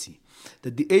ANC,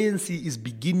 that the ANC is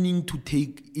beginning to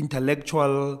take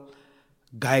intellectual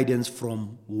guidance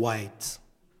from whites,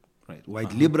 right?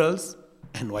 White liberals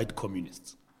and white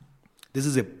communists. This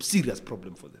is a serious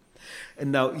problem for them.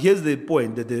 And now here's the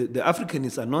point, that the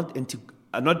Africanists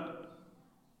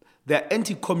they're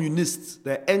anti-communists,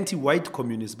 they're anti-white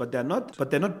communists, but they're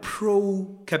not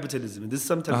pro-capitalism. And this is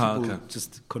sometimes people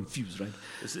just confuse, right?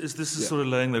 Is this sort of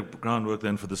laying the groundwork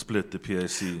then for the split, the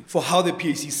PAC? For how the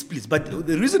PAC splits. But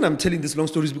the reason I'm telling this long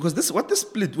story is because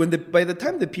by the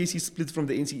time the PAC splits from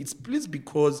the ANC, it splits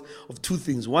because of two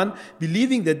things. One,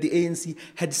 believing that the ANC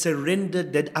had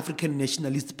surrendered that African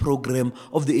nationalist program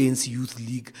of the ANC Youth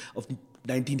League of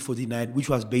 1949, which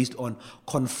was based on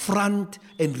confront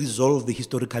and resolve the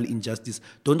historical injustice.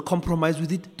 Don't compromise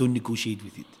with it, don't negotiate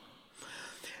with it.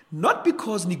 Not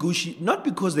because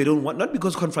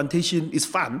confrontation is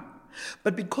fun,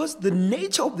 but because the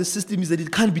nature of the system is that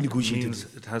it can't be negotiated.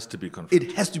 It has to be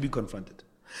confronted. It has to be confronted.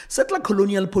 Settler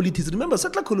colonial politics. Remember,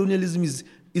 settler colonialism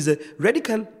is a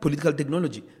radical political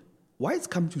technology. Whites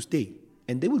come to stay,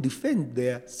 and they will defend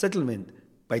their settlement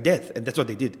by death, and that's what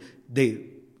they did. They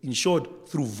ensured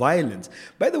through violence.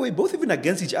 By the way, both even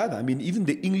against each other. I mean, even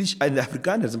the English and the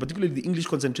Afrikaners, and particularly the English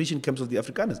concentration camps of the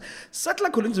Afrikaners. Settler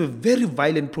colonialism is a very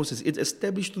violent process. It's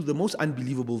established through the most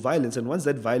unbelievable violence, and once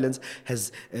that violence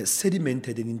has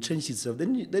sedimented and entrenched itself,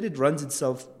 then it runs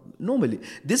itself normally.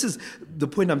 This is the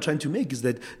point I'm trying to make, is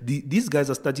that these guys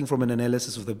are starting from an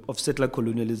analysis of settler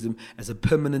colonialism as a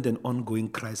permanent and ongoing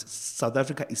crisis. South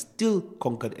Africa is still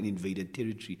conquered and invaded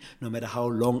territory, no matter how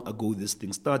long ago this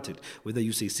thing started, whether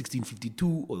you say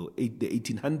 1652 or the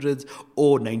 1800s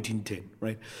or 1910,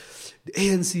 right? The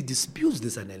ANC disputes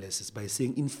this analysis by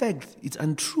saying, in fact, it's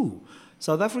untrue.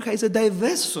 South Africa is a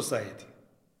diverse society.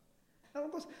 Now,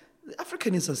 of course, the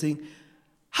Africanists are saying,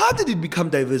 how did it become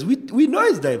diverse? We know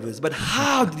it's diverse, but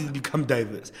how did it become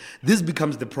diverse? This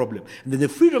becomes the problem. And then the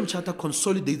Freedom Charter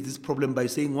consolidates this problem by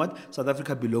saying what? South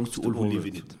Africa belongs to all who live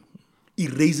in it.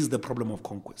 Erases the problem of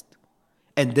conquest.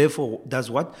 And therefore, does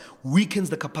what? Weakens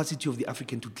the capacity of the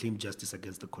African to claim justice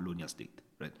against the colonial state.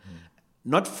 Right?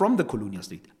 Not from the colonial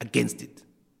state, against it.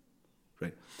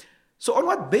 Right? So on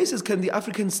what basis can the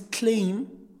Africans claim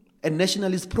a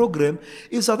nationalist program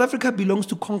if South Africa belongs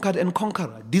to conquered and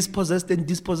conqueror, dispossessed and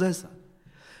dispossessor?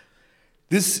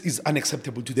 This is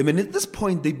unacceptable to them. And at this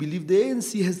point, they believe the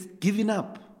ANC has given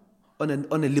up on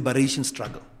a liberation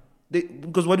struggle.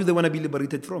 Because what do they want to be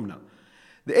liberated from now?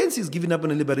 The ANC is giving up on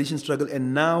a liberation struggle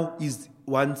and now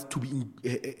wants to be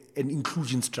an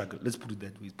inclusion struggle. Let's put it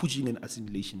that way. Pushing an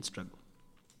assimilation struggle.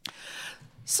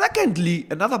 Secondly,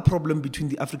 another problem between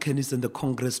the Africanist and the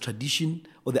Congress tradition,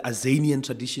 or the Azanian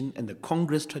tradition and the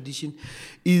Congress tradition,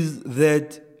 is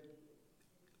that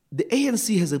the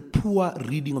ANC has a poor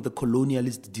reading of the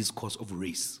colonialist discourse of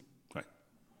race. Right.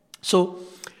 So,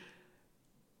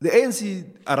 the ANC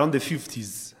around the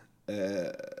 50s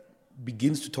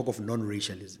begins to talk of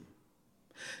non-racialism.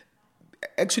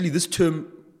 Actually, this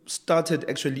term started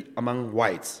among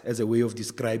whites as a way of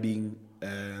describing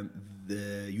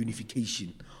the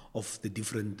unification of the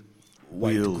different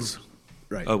white groups.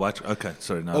 Right. Oh, white. Okay,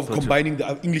 sorry. No, of combining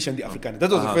the English and the Afrikaner.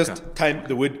 That was the first time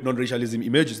the word non-racialism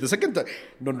emerges. The second time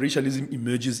non-racialism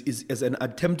emerges is as an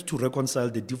attempt to reconcile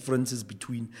the differences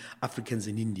between Africans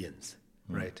and Indians,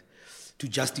 right? To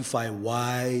justify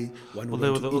why one would.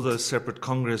 Well, there were all those separate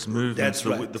Congress movements,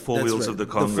 the four wheels of the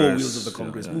Congress. The four wheels of the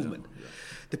Congress movement. Yeah.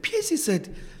 The PAC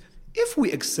said, if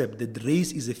we accept that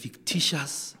race is a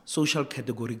fictitious social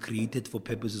category created for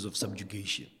purposes of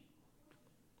subjugation,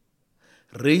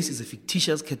 Race is a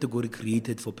fictitious category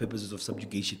created for purposes of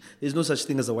subjugation. There's no such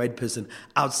thing as a white person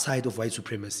outside of white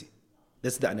supremacy.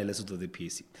 That's the analysis of the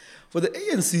PAC. For the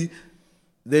ANC,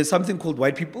 there's something called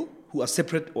white people who are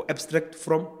separate or abstract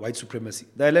from white supremacy.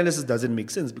 The analysis doesn't make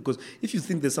sense because if you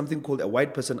think there's something called a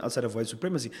white person outside of white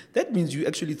supremacy, that means you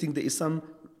actually think there is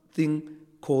something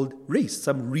called race,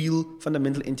 some real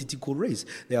fundamental entity called race.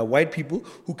 There are white people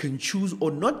who can choose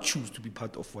or not choose to be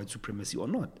part of white supremacy or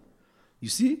not. You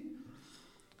see?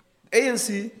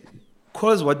 ANC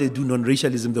calls what they do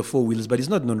non-racialism the four wheels, but it's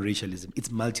not non-racialism, it's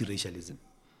multiracialism.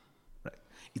 Right?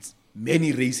 It's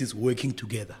many races working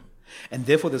together. And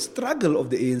therefore the struggle of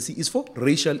the ANC is for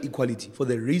racial equality, for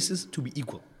the races to be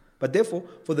equal, but therefore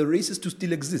for the races to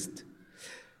still exist.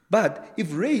 But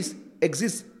if race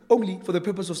exists only for the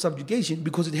purpose of subjugation,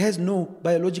 because it has no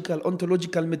biological,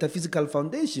 ontological, metaphysical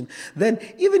foundation, then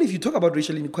even if you talk about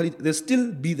racial inequality, there'll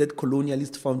still be that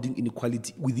colonialist founding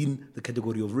inequality within the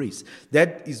category of race.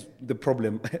 That is the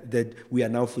problem that we are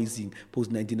now facing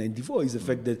post-1994, is the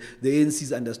fact that the ANC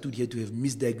is understood here to have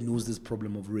misdiagnosed this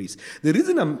problem of race. The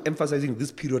reason I'm emphasizing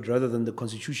this period rather than the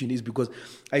Constitution is because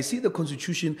I see the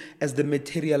Constitution as the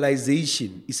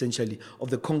materialization, essentially, of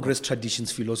the Congress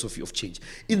tradition's philosophy of change.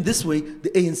 In this way, the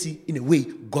ANC in a way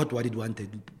got what it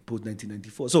wanted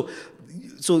post-1994.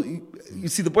 So you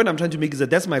see, the point I'm trying to make is that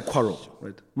that's my quarrel,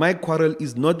 right? My quarrel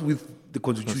is not with the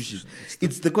Constitution.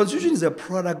 The Constitution is a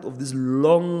product of this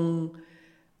long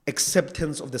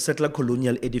acceptance of the settler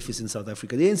colonial edifice in South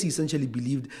Africa. The ANC essentially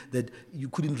believed that you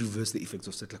couldn't reverse the effects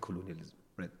of settler colonialism,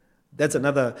 right? That's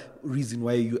another reason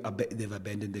why they've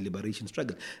abandoned the liberation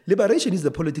struggle. Liberation is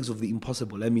the politics of the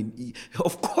impossible. I mean,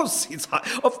 of course it's hard.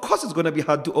 Of course it's going to be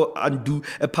hard to undo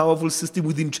a powerful system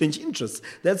with entrenched interests.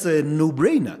 That's a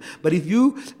no-brainer. But if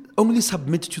you only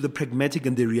submit to the pragmatic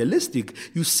and the realistic,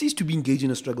 you cease to be engaged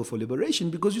in a struggle for liberation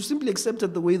because you simply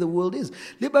accepted the way the world is.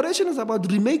 Liberation is about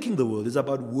remaking the world. It's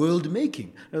about world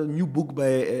making. A new book by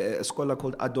a scholar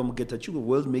called Adam Getachew,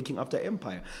 World Making After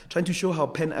Empire, trying to show how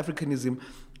Pan-Africanism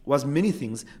was many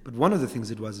things, but one of the things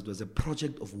it was a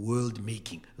project of world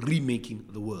making, remaking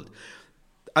the world.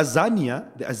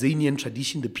 Azania, the Azanian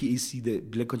tradition, the PAC, the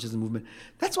Black Consciousness Movement,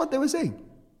 that's what they were saying.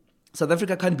 South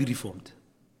Africa can't be reformed.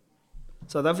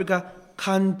 South Africa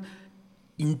can't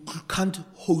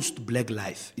host black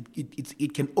life.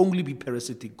 It can only be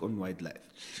parasitic on white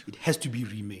life. It has to be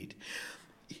remade.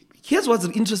 Here's what's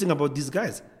interesting about these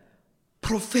guys.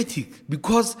 Prophetic,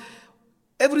 because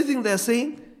everything they're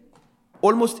saying,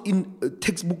 almost in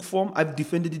textbook form, I've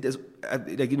defended it as,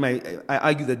 I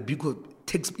argue that Biko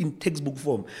in textbook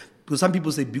form, because some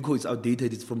people say Biko is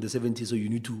outdated, it's from the 70s, so you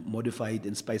need to modify it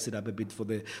and spice it up a bit for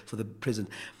the present.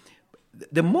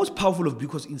 The most powerful of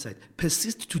Biko's insight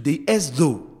persists today as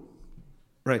though,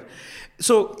 right?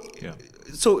 So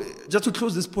just to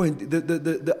close this point,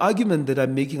 the argument that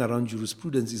I'm making around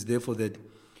jurisprudence is therefore that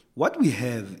what we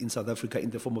have in South Africa in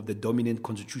the form of the dominant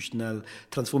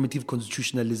transformative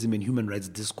constitutionalism and human rights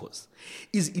discourse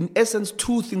is in essence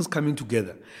two things coming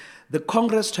together. The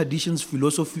Congress tradition's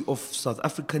philosophy of South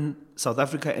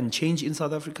Africa and change in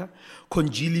South Africa,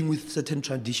 congealing with certain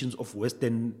traditions of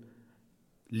Western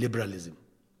liberalism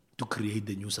to create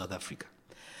the new South Africa.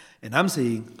 And I'm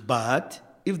saying, but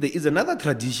if there is another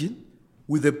tradition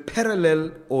with a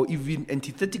parallel or even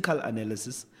antithetical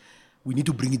analysis, we need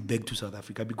to bring it back to South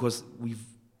Africa because we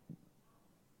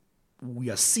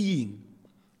are seeing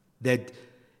that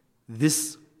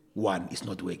this one is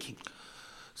not working.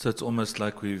 So it's almost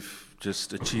like we've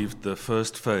just achieved the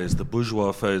first phase, the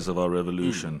bourgeois phase of our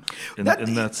revolution, in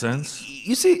that sense?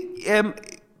 You see,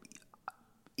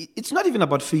 it's not even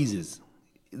about phases.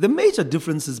 The major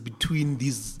differences between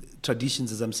these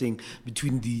traditions, as I'm saying,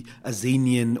 between the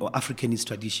Azanian or Africanist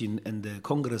tradition and the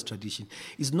Congress tradition,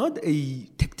 is not a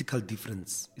tactical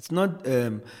difference. It's not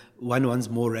one wants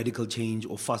more radical change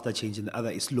or faster change and the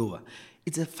other is slower.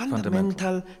 It's a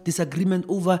fundamental disagreement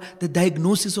over the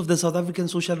diagnosis of the South African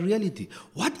social reality.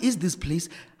 What is this place?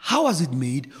 How was it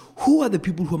made? Who are the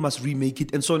people who must remake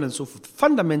it? And so on and so forth.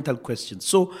 Fundamental questions.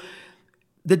 So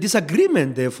the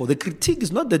disagreement, therefore, the critique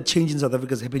is not that change in South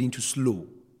Africa is happening too slow.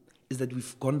 Is that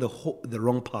we've gone the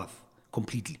wrong path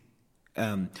completely.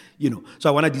 So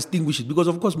I want to distinguish it because,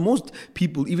 of course, most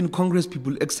people, even Congress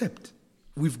people, accept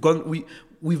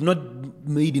we've not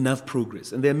made enough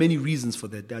progress, and there are many reasons for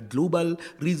that. There are global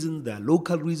reasons, there are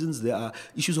local reasons, there are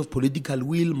issues of political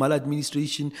will,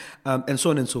 maladministration, and so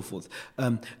on and so forth.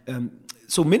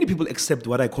 So many people accept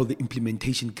what I call the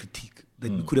implementation critique.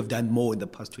 that we could have done more in the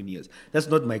past 20 years. That's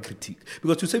not my critique.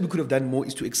 Because to say we could have done more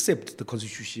is to accept the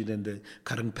constitution and the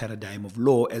current paradigm of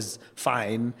law as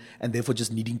fine and therefore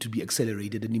just needing to be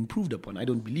accelerated and improved upon. I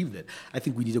don't believe that. I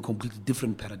think we need a completely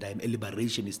different paradigm, a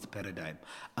liberationist paradigm,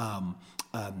 and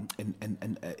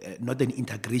not an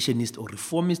integrationist or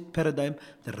reformist paradigm,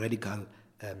 the radical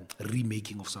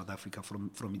remaking of South Africa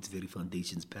from its very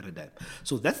foundations paradigm.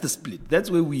 So that's the split. That's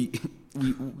where we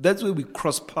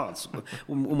cross paths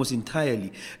almost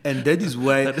entirely, and that is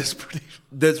why that is pretty.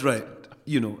 That's right.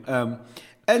 And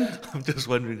I'm just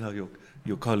wondering how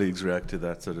your colleagues react to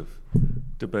that sort of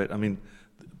debate. I mean,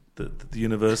 the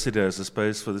university as a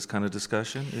space for this kind of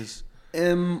discussion is.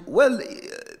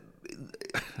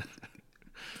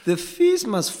 The fees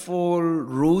must fall,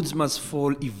 roads must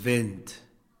fall event.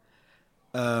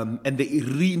 And the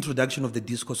reintroduction of the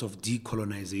discourse of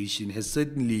decolonization has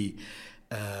certainly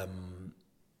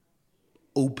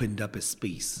opened up a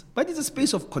space, but it's a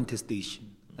space of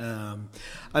contestation. I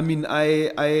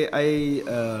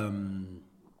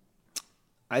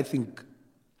think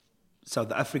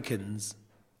South Africans,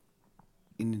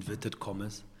 in inverted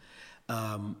commas,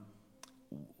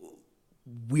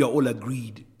 we are all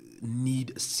agreed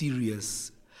need a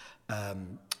serious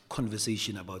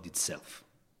conversation about itself.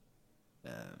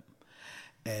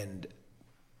 And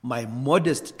my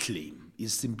modest claim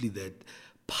is simply that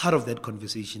part of that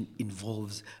conversation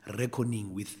involves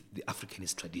reckoning with the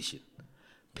Africanist tradition,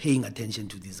 paying attention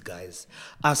to these guys,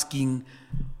 asking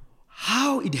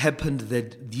how it happened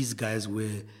that these guys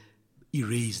were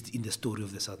erased in the story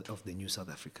of the new South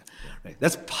Africa. Right?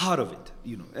 That's part of it,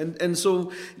 And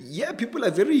so, people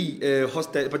are very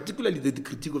hostile, particularly the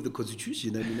critique of the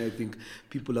Constitution. I mean, I think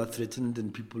people are threatened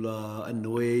and people are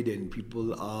annoyed and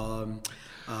people are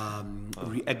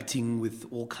reacting with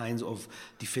all kinds of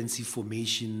defensive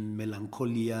formation,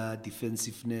 melancholia,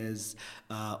 defensiveness,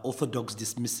 orthodox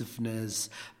dismissiveness,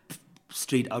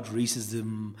 straight-out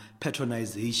racism,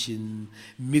 patronization,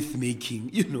 myth-making,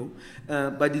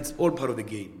 but it's all part of the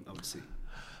game, I would say.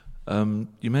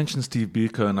 You mentioned Steve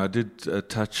Biko, and I did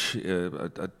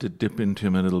I did dip into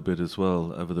him a little bit as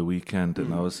well over the weekend,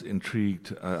 and I was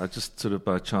intrigued. I just sort of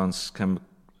by chance came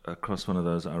across one of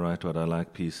those I Write What I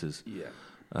Like pieces. Yeah.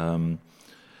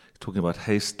 Talking about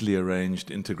hastily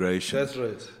arranged integration. That's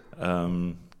right.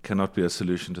 Cannot be a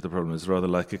solution to the problem. It's rather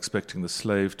like expecting the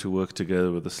slave to work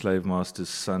together with the slave master's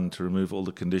son to remove all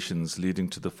the conditions leading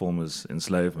to the former's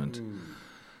enslavement.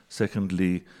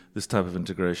 Secondly, this type of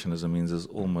integration as a means is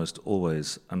almost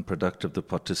always unproductive. The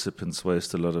participants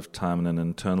waste a lot of time in an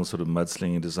internal sort of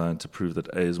mudslinging designed to prove that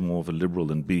A is more of a liberal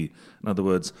than B. In other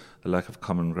words, the lack of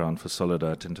common ground for solid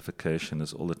identification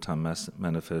is all the time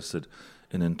manifested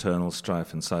in internal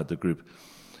strife inside the group.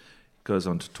 It goes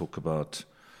on to talk about,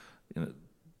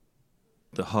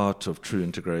 the heart of true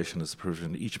integration is the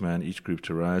provision of each man, each group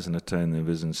to rise and attain the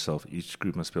envisioned self. Each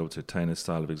group must be able to attain a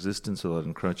style of existence without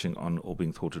encroaching on or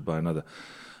being thwarted by another.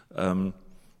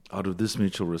 Out of this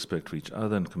mutual respect for each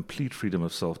other and complete freedom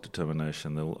of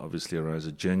self-determination, there will obviously arise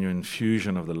a genuine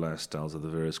fusion of the lifestyles of the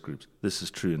various groups. This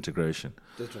is true integration.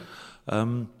 That's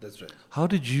right. That's right. How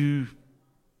did you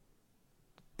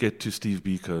get to Steve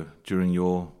Biko during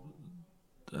your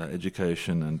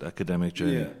education and academic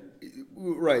journey? Yeah.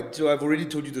 Right, so I've already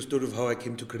told you the story of how I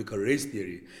came to critical race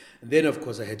theory. And then, of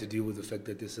course, I had to deal with the fact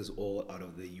that this is all out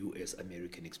of the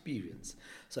US-American experience.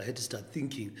 So I had to start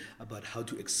thinking about how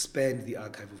to expand the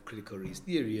archive of critical race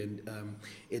theory, and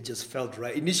it just felt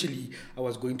right. Initially, I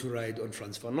was going to write on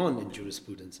Frantz Fanon in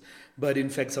jurisprudence, but in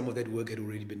fact, some of that work had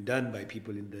already been done by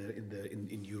people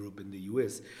in Europe and the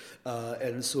US,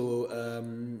 and so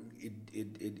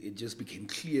it just became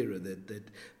clearer that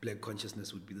black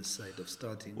consciousness would be the site of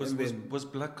starting. Was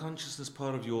black consciousness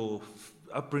part of your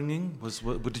upbringing?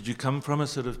 Did you come from a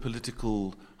sort of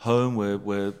political home where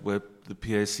the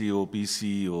PAC or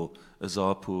BC or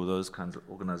AZAPU or those kinds of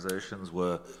organizations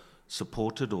were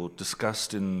supported or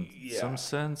discussed in some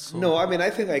sense? Or? No, I mean, I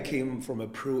think I came from a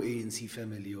pro-ANC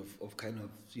family of kind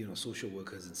of, social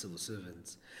workers and civil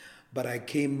servants. But I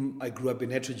grew up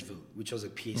in Etridgeville, which was a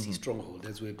PAC stronghold.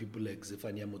 That's where people like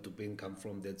Zefania Motopeng come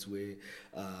from. That's where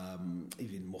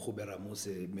even Mohobera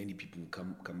Mose, many people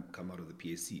come out of the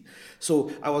PAC. So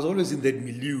I was always in that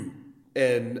milieu.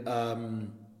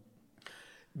 And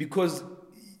because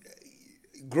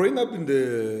growing up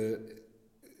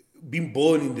being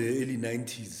born in the early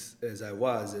 90s as I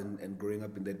was and growing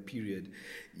up in that period,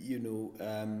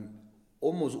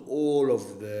 almost all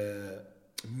of the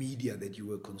media that you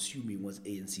were consuming was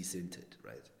ANC centered,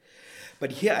 right?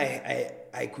 But here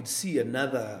I could see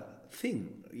another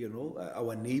thing.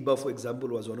 Our neighbor, for example,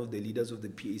 was one of the leaders of the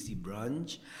PAC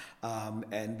branch,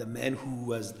 and the man who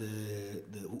was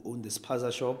who owned the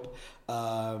spaza shop,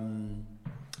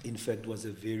 in fact, was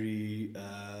a very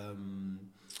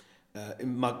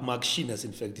Mark Shinas,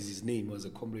 in fact, is his name. Was a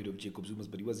comrade of Jacob Zuma's,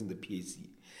 but he was in the PAC.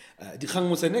 Dikgang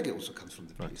Moseneke also comes from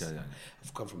the PAC. Right, yeah.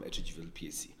 I've come from Etchiville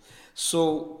PAC.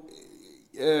 So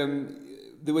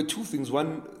there were two things.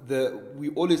 One, we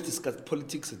always discussed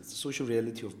politics and the social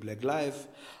reality of black life,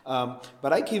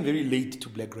 but I came very late to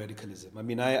black radicalism. I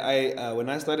mean, I when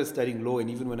I started studying law, and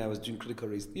even when I was doing critical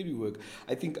race theory work,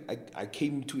 I think I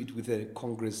came to it with a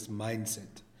Congress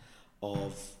mindset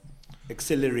of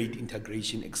accelerate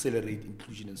integration, accelerate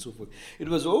inclusion, and so forth. It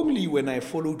was only when I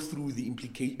followed through the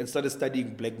implication and started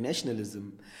studying black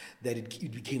nationalism that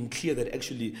it became clear that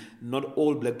actually not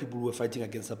all black people who were fighting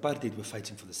against apartheid were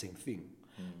fighting for the same thing.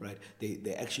 Right?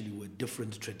 They actually were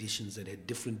different traditions that had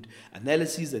different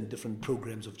analyses and different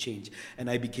programs of change.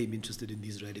 And I became interested in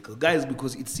these radical guys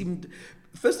because it seemed,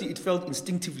 firstly, it felt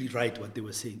instinctively right what they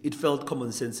were saying. It felt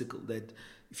commonsensical that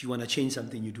if you want to change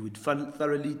something, you do it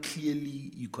thoroughly,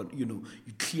 clearly. You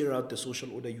clear out the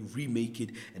social order, you remake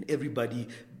it, and everybody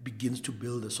begins to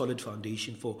build a solid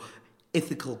foundation for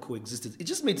ethical coexistence. It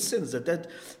just made sense that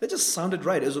just sounded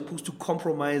right, as opposed to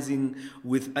compromising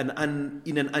with in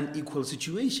an unequal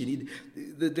situation.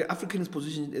 The Africanist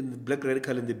position and the black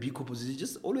radical and the Biko position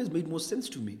just always made more sense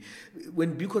to me.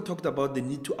 When Biko talked about the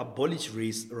need to abolish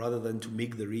race rather than to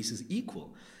make the races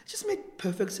equal, it just made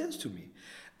perfect sense to me.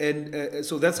 And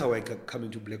so that's how I come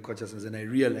into black consciousness, and I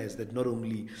realized that not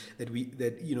only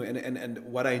and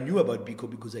what I knew about Biko,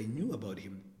 because I knew about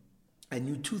him, I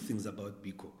knew two things about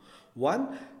Biko.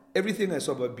 One, everything I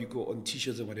saw about Biko on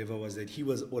t-shirts and whatever was that he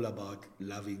was all about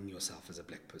loving yourself as a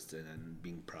black person and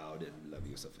being proud and loving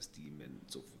your self-esteem and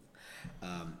so forth.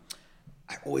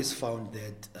 I always found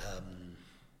that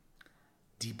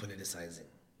depoliticizing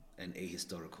and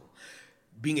ahistorical.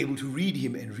 Being able to read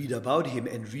him and read about him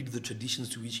and read the traditions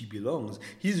to which he belongs.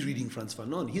 He's reading Frantz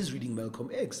Fanon. He's reading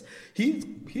Malcolm X. He's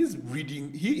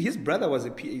reading. His brother was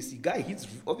a PAC guy. He's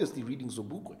obviously reading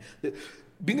Sobukwe.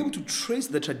 Being able to trace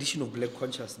the tradition of black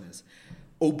consciousness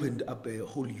opened up a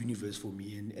whole universe for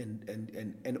me,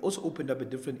 and also opened up a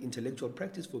different intellectual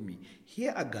practice for me.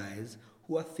 Here are guys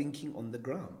who are thinking on the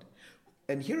ground,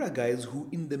 and here are guys who,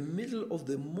 in the middle of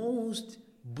the most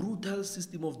brutal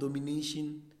system of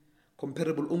domination,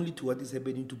 comparable only to what is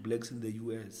happening to blacks in the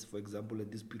US, for example,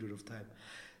 at this period of time,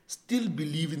 still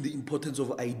believe in the importance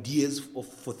of ideas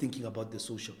for thinking about the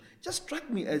social. It just struck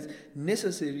me as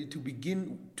necessary to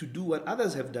begin to do what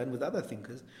others have done with other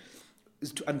thinkers,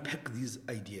 is to unpack these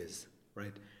ideas,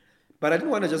 right? But I didn't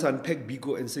want to just unpack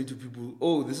Biko and say to people,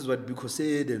 oh, this is what Biko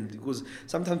said, and because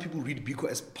sometimes people read Biko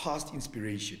as past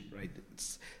inspiration, right?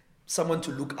 It's someone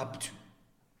to look up to.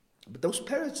 But those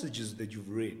passages that you've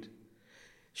read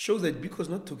show that Biko is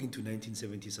not talking to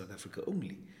 1970 South Africa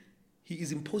only. He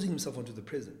is imposing himself onto the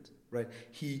present, right?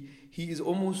 He is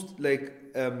almost like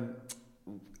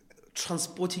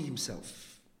transporting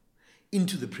himself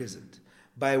into the present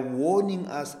by warning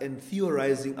us and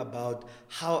theorizing about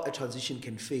how a transition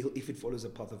can fail if it follows a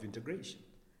path of integration.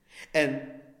 And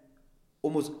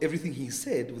almost everything he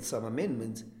said, with some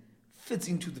amendments, fits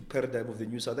into the paradigm of the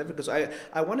new South Africa. So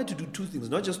I wanted to do two things,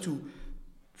 not just to,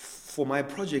 for my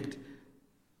project,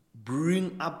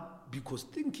 bring up Biko's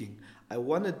thinking. I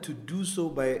wanted to do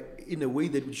so in a way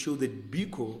that would show that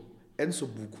Biko and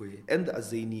Sobukwe and the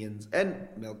Azanians and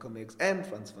Malcolm X and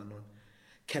Frantz Fanon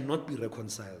cannot be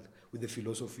reconciled with the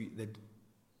philosophy that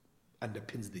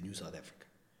underpins the new South Africa.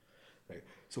 Right?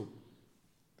 So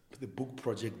the book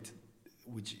project,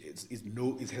 which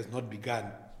has not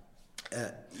begun.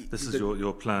 This is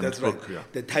your planned that's book. Right. Yeah.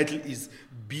 The title is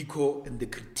Biko and the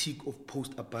Critique of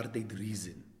Post-Apartheid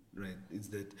Reason. Right, it's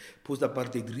that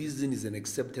post-apartheid reason is an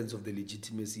acceptance of the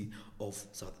legitimacy of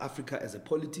South Africa as a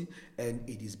polity, and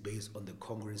it is based on the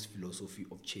Congress philosophy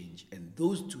of change. And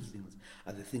those two things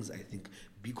are the things I think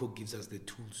Biko gives us the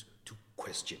tools to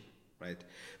question, right?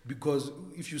 Because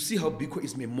if you see how Biko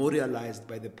is memorialized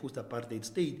by the post-apartheid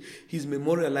state, he's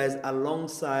memorialized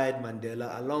alongside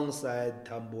Mandela, alongside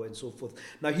Tambo, and so forth.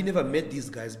 Now, he never met these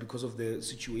guys because of the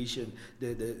situation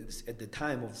at the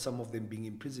time of some of them being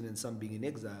in prison and some being in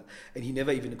exile, and he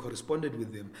never even corresponded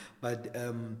with them. But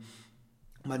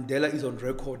Mandela is on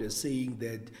record as saying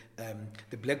that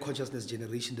the black consciousness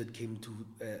generation that came to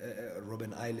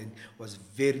Robben Island was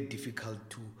very difficult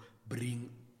to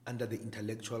bring under the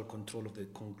intellectual control of the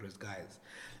Congress guys,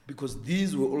 because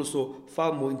these were also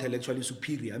far more intellectually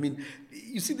superior. I mean,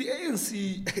 you see, the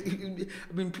ANC,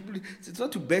 I mean, people, it's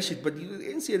not to bash it, but the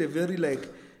ANC had a very,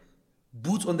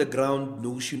 boots on the ground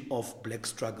notion of black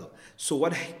struggle. So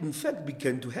what in fact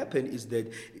began to happen is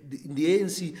that in the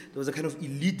ANC, there was a kind of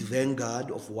elite vanguard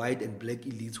of white and black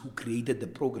elites who created the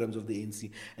programs of the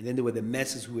ANC, and then there were the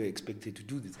masses who were expected to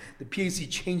do this. The PAC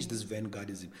changed this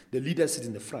vanguardism. The leaders sit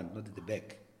in the front, not at the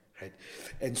back, right?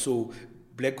 And so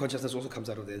black consciousness also comes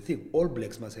out of that thing. All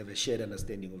blacks must have a shared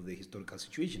understanding of the historical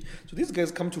situation. So these guys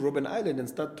come to Robben Island and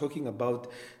start talking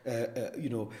about,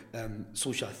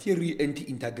 social theory,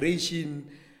 anti-integration.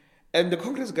 And the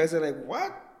Congress guys are like,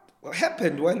 what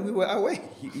happened while we were away?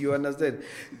 You understand?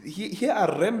 Here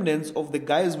are remnants of the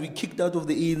guys we kicked out of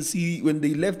the ANC when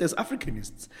they left as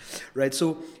Africanists, right?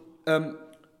 So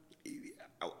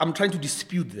I'm trying to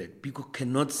dispute that. Biko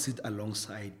cannot sit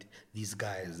alongside these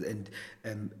guys, and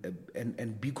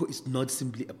Biko is not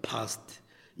simply a past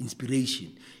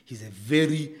inspiration. He's a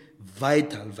very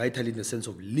vital in the sense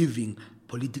of living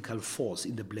political force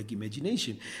in the black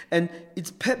imagination. And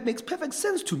it makes perfect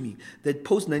sense to me that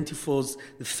post-94's,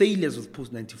 the failures of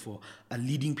post-94 are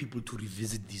leading people to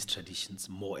revisit these traditions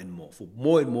more and more, for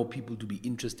more and more people to be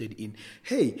interested in,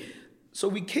 hey, so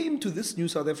we came to this new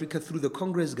South Africa through the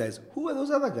Congress guys. Who are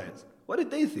those other guys? What did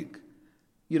they think?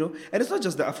 And it's not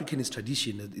just the Africanist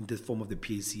tradition in the form of the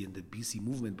PAC and the BC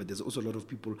movement, but there's also a lot of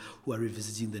people who are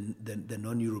revisiting the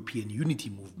non-European unity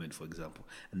movement, for example,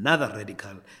 another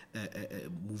radical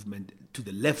movement to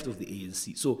the left of the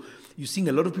ANC. So you're seeing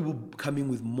a lot of people coming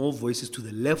with more voices to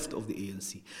the left of the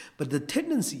ANC. But the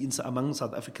tendency among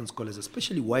South African scholars,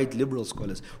 especially white liberal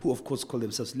scholars, who of course call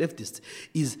themselves leftists,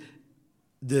 is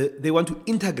they want to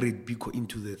integrate Biko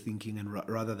into their thinking and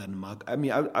rather than mark. I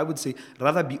mean, I would say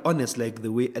rather be honest, like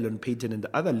the way Ellen Payton and the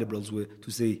other liberals were,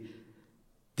 to say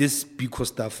this Biko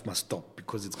stuff must stop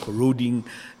because it's corroding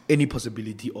any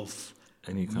possibility of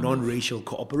non-racial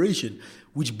cooperation,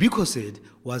 which Biko said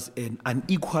was an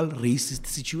unequal racist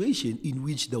situation in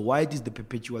which the white is the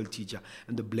perpetual teacher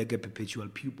and the black a perpetual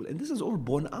pupil. And this is all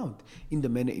borne out in the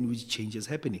manner in which change is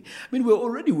happening. I mean, we're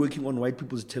already working on white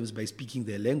people's terms by speaking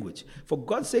their language. For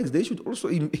God's sakes, they should also,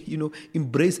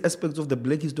 embrace aspects of the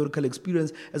black historical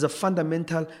experience as a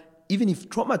fundamental, even if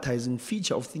traumatizing,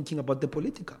 feature of thinking about the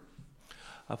political.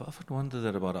 I've often wondered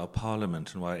that about our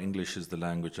parliament and why English is the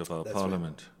language of our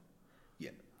parliament. Right. Yeah.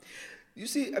 You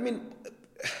see, I mean,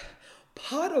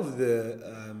 part of the,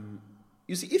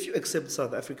 if you accept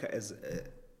South Africa as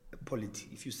a polity,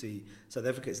 if you say South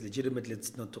Africa is legitimate,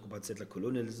 let's not talk about settler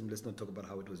colonialism, let's not talk about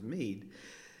how it was made.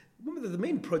 Remember that the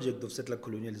main project of settler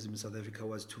colonialism in South Africa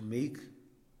was to make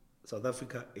South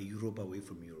Africa a Europe away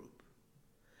from Europe,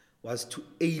 was to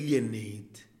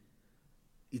alienate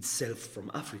itself from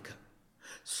Africa.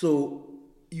 So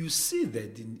you see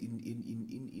that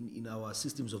in our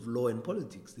systems of law and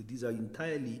politics, that these are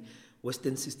entirely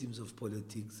Western systems of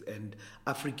politics, and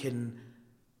African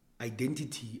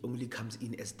identity only comes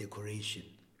in as decoration,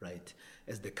 right?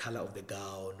 As the color of the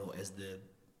gown, or as the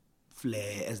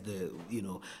flair, as the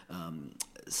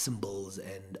symbols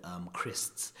and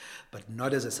crests, but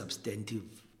not as a substantive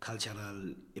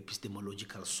cultural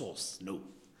epistemological source. No.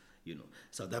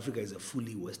 South Africa is a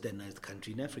fully westernized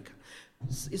country in Africa.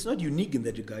 It's not unique in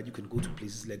that regard. You can go to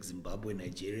places like Zimbabwe,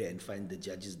 Nigeria, and find the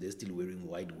judges there still wearing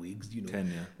white wigs.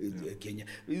 Kenya.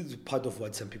 It's part of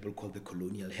what some people call the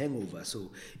colonial hangover.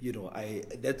 So,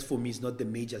 that for me is not the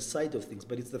major side of things,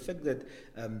 but it's the fact that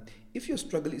if your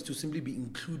struggle is to simply be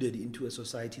included into a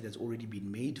society that's already been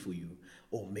made for you,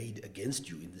 or made against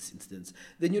you in this instance,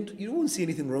 then you won't see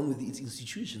anything wrong with its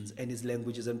institutions and its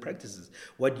languages and practices.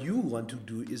 What you want to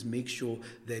do is make sure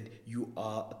that you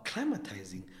are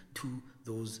acclimatizing to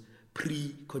those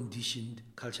preconditioned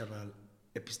cultural,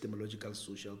 epistemological,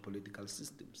 social, political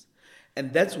systems.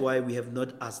 And that's why we have not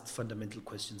asked fundamental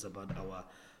questions about our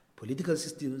political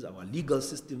systems, our legal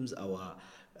systems, our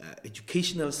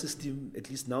educational system. At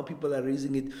least now people are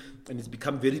raising it, and it's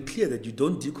become very clear that you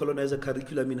don't decolonize a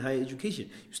curriculum in higher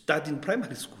education. You start in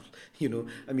primary school.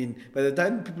 I mean, by the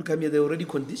time people come here, they're already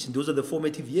conditioned. Those are the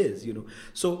formative years.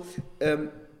 So I'm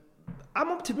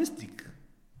optimistic,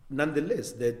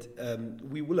 nonetheless, that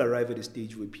we will arrive at a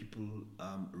stage where people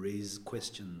raise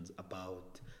questions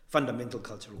about fundamental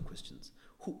cultural questions.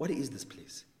 What is this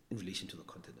place in relation to the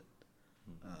continent?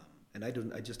 And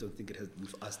I just don't think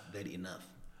we've asked that enough.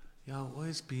 Yeah, I've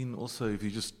always been also, if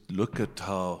you just look at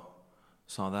how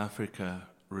South Africa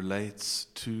relates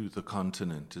to the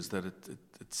continent, is that it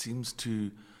seems to,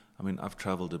 I mean, I've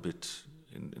traveled a bit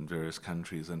in various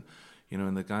countries, and,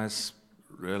 when the guys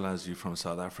realize you're from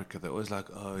South Africa, they're always like,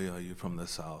 oh, yeah, you're from the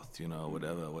South,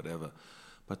 whatever.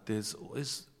 But there's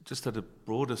always, just at a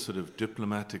broader sort of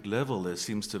diplomatic level, there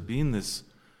seems to have been this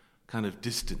kind of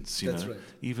distance, That's right.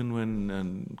 Even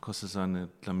when Nkosazana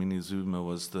Dlamini Zuma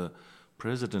was the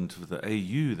president of the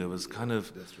AU, there was kind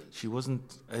of, That's right. she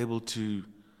wasn't able to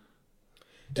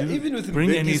Even with bring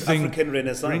Mbeki's anything, African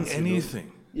Renaissance. bring you know.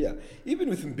 anything. Yeah, even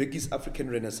with Mbeki's African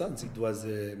Renaissance, it was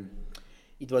an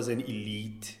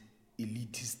elitist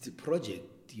project.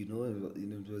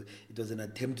 It was an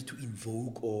attempt to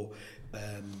invoke or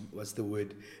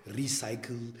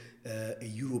recycle a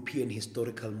European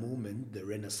historical moment, the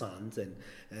Renaissance, and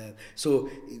so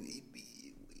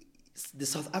the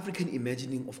South African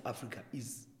imagining of Africa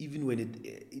is, even when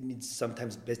in its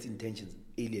sometimes best intentions,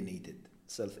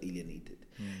 self-alienated,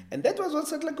 and that was what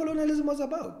settler colonialism was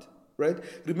about. Right?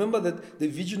 Remember that the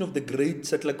vision of the great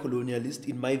settler colonialist,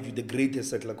 in my view, the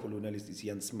greatest settler colonialist is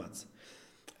Jan Smuts,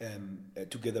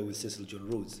 together with Cecil John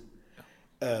Rhodes.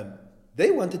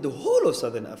 They wanted the whole of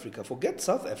Southern Africa, forget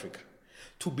South Africa,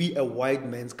 to be a white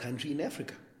man's country in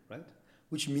Africa, right?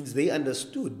 Which means they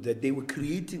understood that they were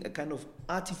creating a kind of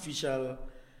artificial,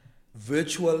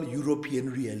 virtual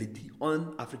European reality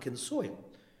on African soil.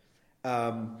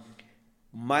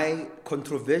 My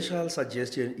controversial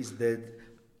suggestion is that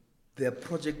their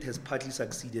project has partly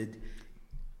succeeded,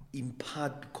 in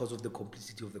part because of the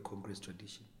complicity of the Congress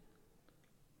tradition.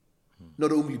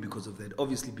 Not only because of that,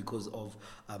 obviously because of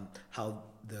how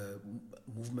the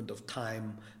movement of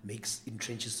time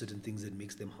entrenches certain things and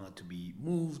makes them hard to be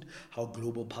moved, how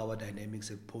global power dynamics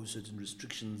have posed certain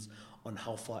restrictions on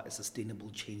how far a sustainable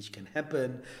change can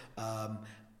happen,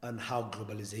 and how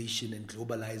globalization and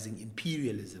globalizing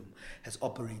imperialism has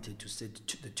operated to set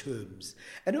the terms.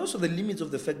 And also the limits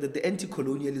of the fact that the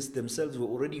anti-colonialists themselves were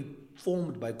already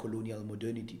formed by colonial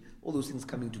modernity. All those things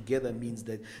coming together means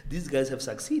that these guys have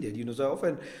succeeded. So I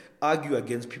often argue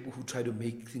against people who try to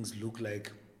make things look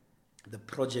like the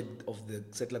project of the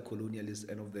settler colonialists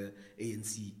and of the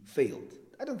ANC failed.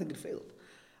 I don't think it failed.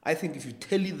 I think if you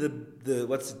tally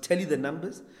the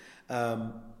numbers,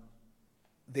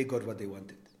 they got what they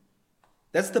wanted.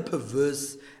 That's the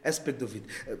perverse aspect of it.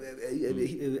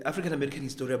 African-American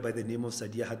historian by the name of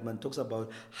Saidiya Hartman talks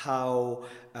about how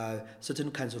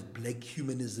certain kinds of black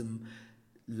humanism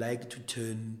like to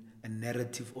turn a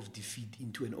narrative of defeat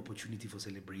into an opportunity for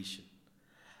celebration.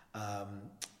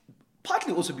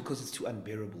 Partly also because it's too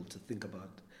unbearable to think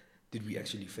about, did we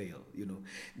actually fail?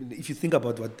 If you think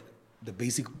about what the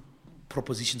basic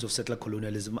propositions of settler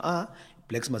colonialism are,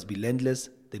 blacks must be landless,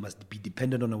 they must be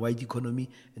dependent on a white economy,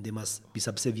 and they must be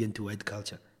subservient to white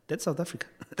culture. That's South Africa.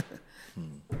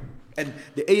 And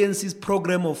the ANC's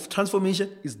program of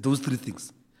transformation is those three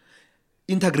things.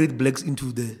 Integrate blacks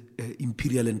into the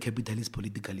imperial and capitalist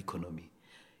political economy.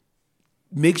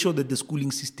 Make sure that the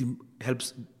schooling system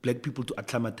helps black people to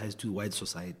acclimatize to white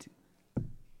society.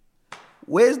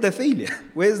 Where's the failure?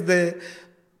 Where's the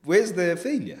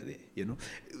failure there?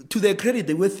 To their credit,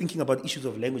 they were thinking about issues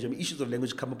of language. Issues of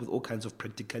language come up with all kinds of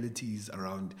practicalities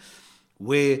around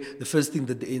where the first thing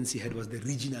that the ANC had was the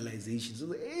regionalization. So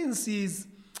the ANC's,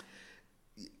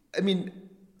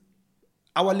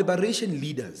 our liberation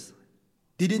leaders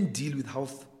didn't deal with how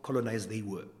colonized they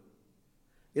were.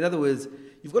 In other words,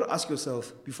 you've got to ask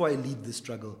yourself, before I lead this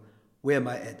struggle, where am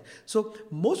I at? So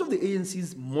most of the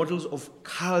ANC's models of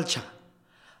culture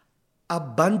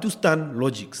are Bantustan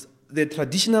logics. The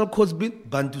traditional cause bill,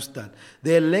 Bantustan.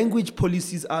 Their language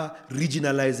policies are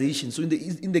regionalization. So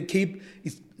in the Cape,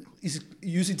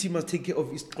 UCT must take care of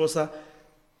isiXhosa,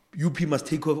 UP must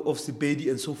take care of Sepedi,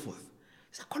 and so forth.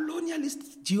 It's a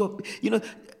colonialist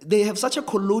they have such a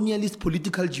colonialist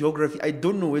political geography, I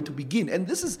don't know where to begin. And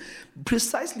this is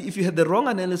precisely, if you have the wrong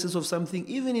analysis of something,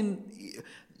 even in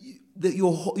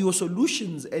your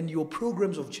solutions and your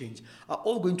programs of change are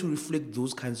all going to reflect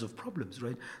those kinds of problems,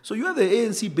 right? So you have the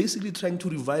ANC basically trying to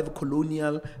revive a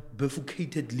colonial,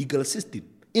 bifurcated legal system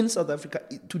in South Africa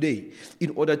today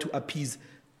in order to appease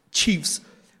chiefs,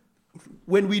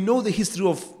 when we know the history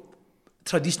of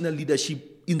traditional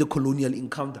leadership in the colonial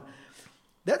encounter.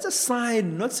 That's a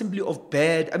sign not simply of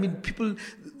bad,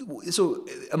 so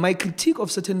my critique of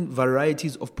certain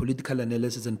varieties of political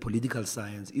analysis and political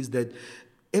science is that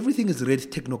everything is read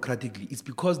technocratically. It's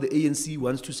because the ANC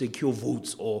wants to secure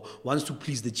votes or wants to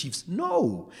please the chiefs.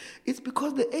 No, it's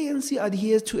because the ANC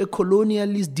adheres to a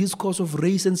colonialist discourse of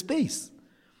race and space.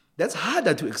 That's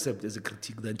harder to accept as a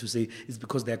critique than to say it's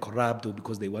because they're corrupt or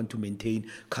because they want to maintain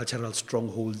cultural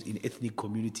strongholds in ethnic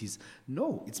communities.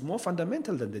 No, it's more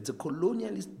fundamental than that. It's a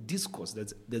colonialist discourse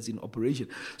that's in operation.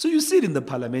 So you see it in the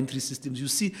parliamentary systems. You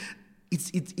see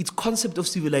its concept of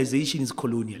civilization is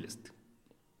colonialist.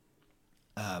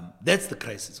 That's the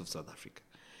crisis of South Africa.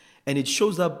 And it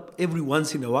shows up every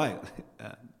once in a while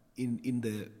in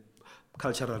the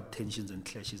cultural tensions and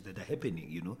clashes that are happening,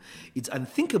 you know. It's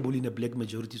unthinkable in a black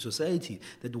majority society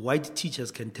that white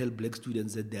teachers can tell black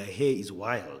students that their hair is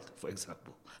wild, for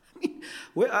example. I mean,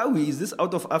 where are we? Is this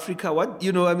out of Africa? What,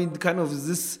 you know, I mean, kind of, is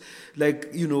this like,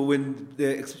 you know, when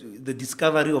the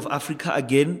discovery of Africa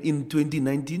again in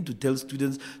 2019 to tell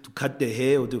students to cut their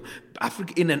hair or to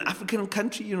Africa in an African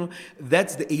country, you know,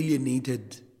 that's the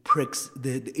alienated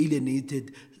the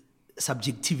alienated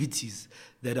subjectivities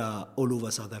that are all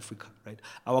over South Africa, right?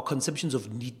 Our conceptions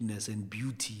of neatness and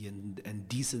beauty and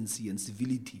decency and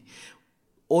civility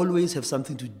always have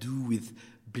something to do with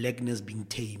blackness being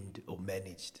tamed or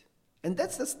managed. And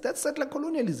that's settler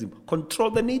colonialism. Control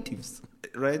the natives,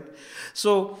 right?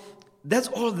 So that's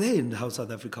all there in how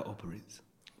South Africa operates.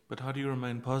 But how do you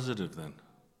remain positive then?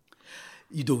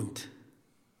 You don't.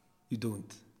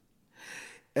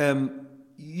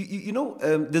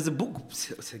 There's a book,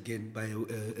 again, by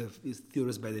a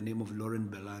theorist by the name of Lauren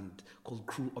Berland called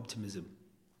Cruel Optimism.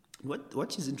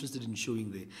 What she's interested in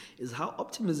showing there is how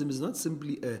optimism is not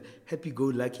simply a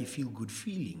happy-go-lucky, feel-good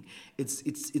feeling. It's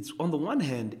on the one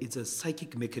hand, it's a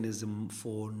psychic mechanism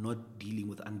for not dealing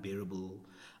with unbearable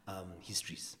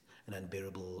histories and an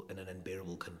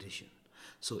unbearable condition.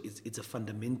 So it's a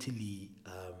fundamentally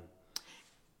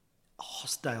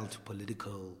hostile to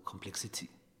political complexity.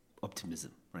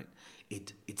 Optimism, right?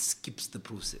 It skips the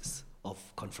process of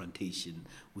confrontation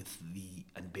with the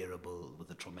unbearable, with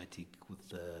the traumatic,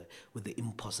 with the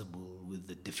impossible, with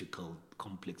the difficult,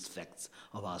 complex facts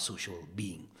of our social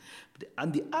being. But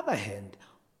on the other hand,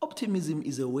 optimism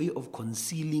is a way of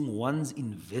concealing one's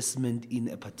investment in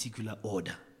a particular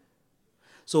order.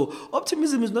 So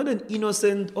optimism is not an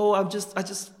innocent, I'm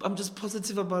just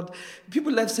positive about.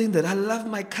 People love saying that I love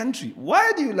my country.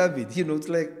 Why do you love it? You know, it's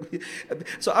like.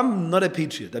 So I'm not a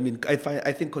patriot. I mean,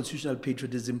 I think constitutional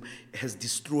patriotism has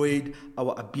destroyed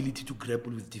our ability to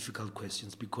grapple with difficult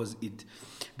questions because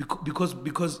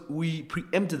we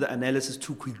preempt the analysis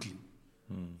too quickly.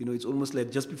 You know, it's almost like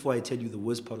just before I tell you the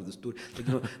worst part of the story, like,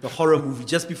 you know, the horror movie,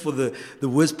 just before the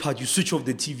worst part, you switch off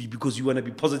the TV because you want to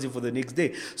be positive for the next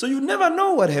day. So you never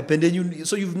know what happened, and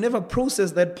so you've never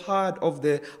processed that part of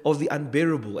the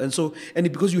unbearable,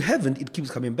 because you haven't, it keeps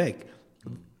coming back.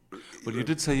 Well, you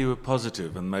did say you were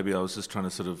positive, and maybe I was just trying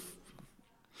to sort of.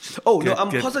 I'm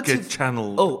positive.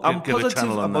 I'm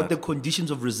positive about the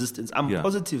conditions of resistance. I'm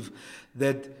positive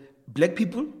that black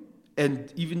people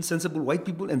and even sensible white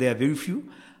people, and there are very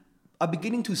few, are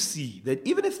beginning to see that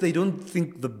even if they don't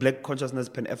think the black consciousness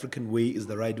Pan-African way is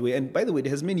the right way, and by the way, it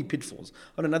has many pitfalls.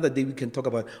 On another day, we can talk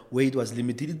about where it was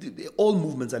limited. All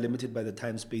movements are limited by the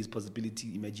time, space,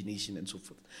 possibility, imagination, and so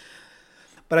forth.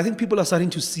 But I think people are starting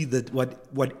to see that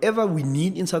whatever we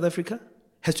need in South Africa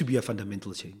has to be a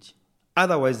fundamental change.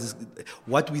 Otherwise,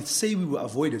 what we say we will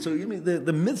avoid it. So, you mean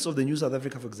the myths of the new South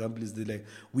Africa, for example, is that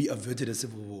we averted a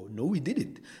civil war. No, we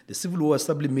didn't. The civil war was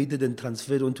sublimated and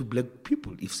transferred onto black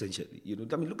people, essentially. You know,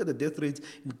 I mean, look at the death rates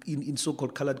in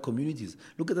so-called colored communities.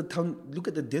 Look at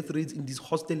the death rates in these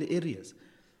hostile areas.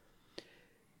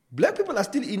 Black people are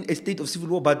still in a state of civil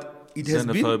war, but it has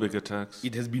been xenophobic attacks.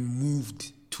 It has been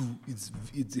moved to its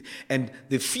and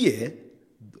the fear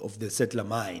of the settler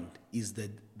mind is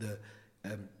that the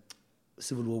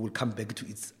civil war will come back to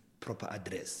its proper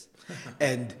address.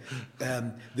 And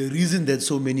the reason that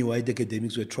so many white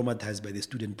academics were traumatized by the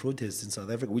student protests in South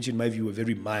Africa, which in my view were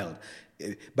very mild.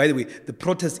 By the way, the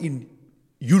protests in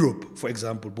Europe, for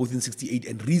example, both in 1968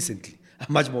 and recently, are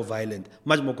much more violent,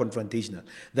 much more confrontational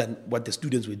than what the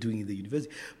students were doing in the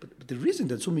university. But the reason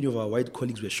that so many of our white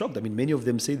colleagues were shocked, I mean, many of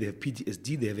them say they have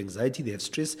PTSD, they have anxiety, they have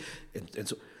stress, and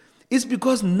so it's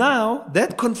because now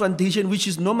that confrontation, which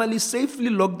is normally safely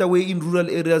locked away in rural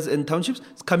areas and townships,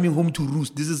 is coming home to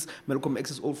roost. This is Malcolm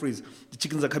X's old phrase, the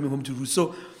chickens are coming home to roost.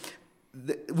 So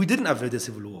we didn't avert the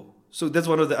civil war. So that's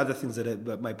one of the other things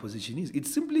that my position is. It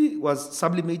simply was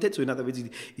sublimated. So in other words,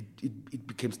 it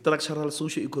became structural,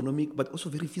 socio-economic, but also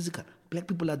very physical. Black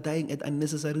people are dying at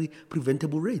unnecessary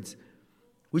preventable rates,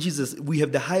 which is we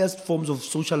have the highest forms of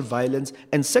social violence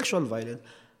and sexual violence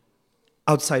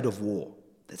outside of war.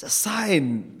 That's a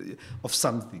sign of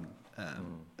something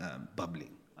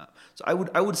bubbling. So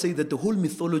I would say that the whole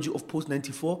mythology of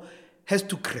post-94 has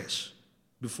to crash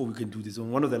before we can do this. And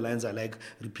one of the lines I like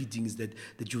repeating is that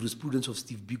the jurisprudence of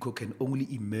Steve Biko can only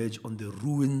emerge on the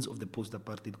ruins of the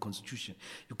post-apartheid constitution.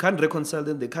 You can't reconcile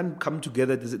them. They can't come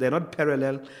together. They're not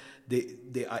parallel.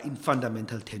 They are in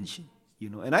fundamental tension. You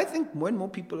know, and I think more and more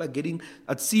people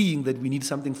are seeing that we need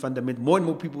something fundamental. More and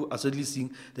more people are certainly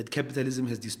seeing that capitalism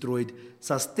has destroyed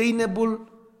sustainable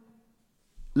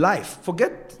life.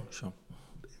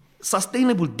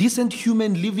 Sustainable, decent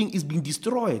human living is being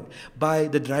destroyed by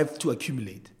the drive to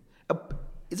accumulate.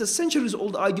 It's a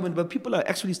centuries-old argument, but people are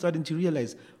actually starting to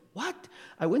realize, what?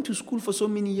 I went to school for so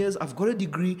many years, I've got a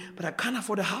degree, but I can't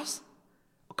afford a house,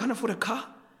 I can't afford a car,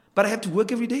 but I have to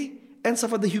work every day and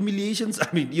suffer the humiliations. I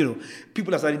mean,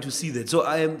 people are starting to see that. So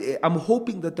I'm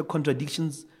hoping that the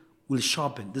contradictions will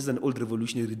sharpen. This is an old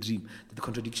revolutionary dream, that the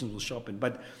contradictions will sharpen.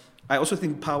 But I also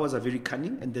think powers are very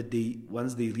cunning, and that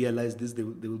once they realize this, they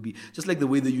will be, just like the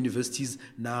way the universities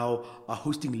now are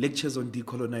hosting lectures on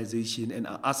decolonization and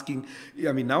are asking,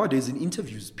 nowadays in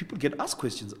interviews, people get asked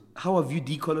questions. How have you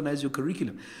decolonized your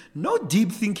curriculum? No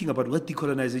deep thinking about what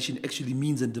decolonization actually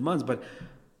means and demands, but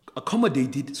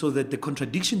accommodate it so that the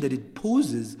contradiction that it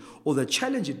poses or the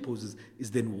challenge it poses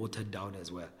is then watered down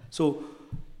as well. So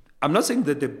I'm not saying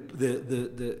that the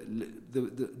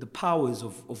powers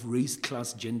of race,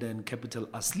 class, gender, and capital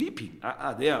are sleeping.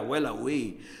 They are well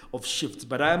aware of shifts.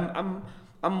 But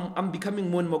I'm becoming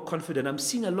more and more confident. I'm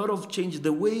seeing a lot of change.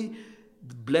 The way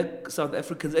Black South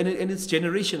Africans, and it's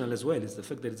generational as well. It's the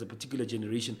fact that it's a particular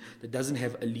generation that doesn't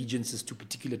have allegiances to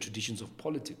particular traditions of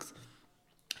politics.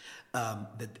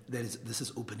 This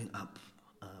is opening up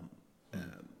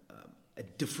a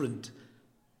different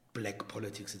black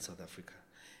politics in South Africa.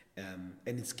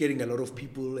 And it's scaring a lot of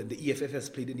people, and the EFF has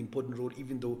played an important role,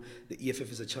 even though the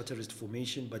EFF is a charterist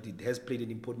formation, but it has played an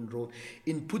important role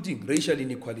in putting racial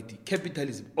inequality,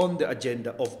 capitalism on the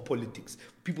agenda of politics.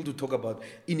 People to talk about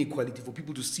inequality, for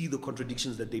people to see the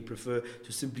contradictions that they prefer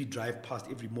to simply drive past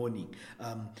every morning.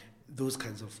 Those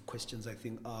kinds of questions, I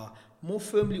think, are more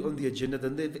firmly on the agenda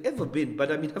than they've ever been.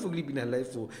 But I've only been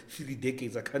alive for 3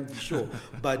 decades, I can't be sure.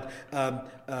 But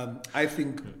I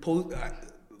think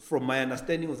from my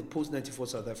understanding of the post-94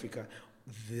 South Africa,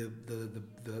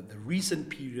 the recent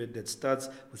period that starts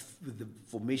with the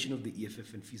formation of the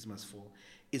EFF and Fees Must Fall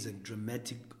is a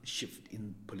dramatic shift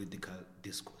in political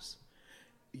discourse.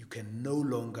 You can no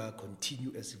longer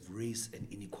continue as if race and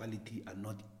inequality are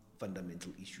not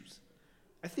fundamental issues.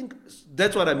 I think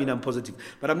that's what I mean. I'm positive,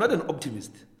 but I'm not an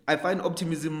optimist. I find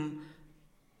optimism.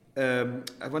 I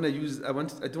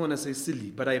don't want to say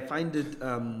silly, but I find it.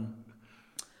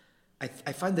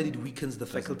 I find that it weakens the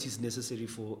faculties necessary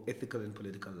for ethical and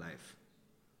political life.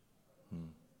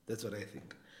 That's what I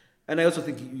think. And I also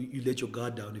think you let your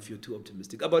guard down if you're too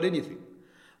optimistic about anything.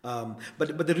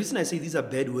 But the reason I say these are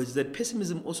bad words is that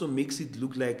pessimism also makes it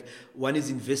look like one is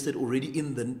invested already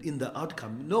in the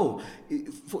outcome. No,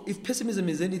 if pessimism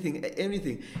is anything,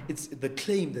 it's the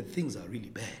claim that things are really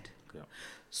bad. Yeah.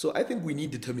 So I think we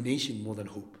need determination more than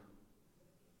hope.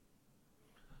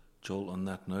 Joel, on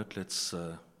that note, let's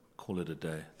call it a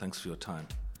day. Thanks for your time.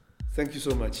 Thank you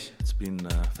so much. It's been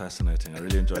fascinating. I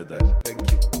really enjoyed that.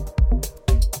 Thank you.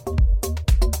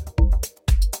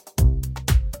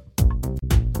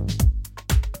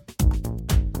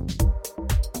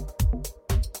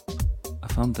 I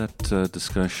found that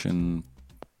discussion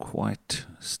quite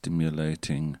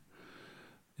stimulating,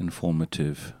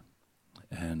 informative,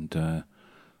 and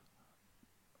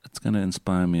it's going to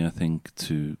inspire me, I think,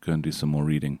 to go and do some more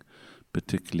reading,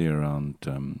 particularly around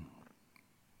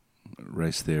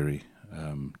race theory.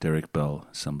 Derek Bell,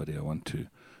 somebody I want to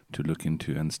look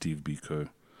into, and Steve Biko,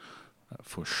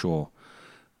 for sure.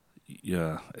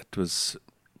 Yeah, it was,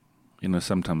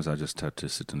 sometimes I just had to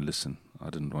sit and listen.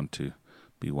 I didn't want to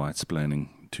be white-splaining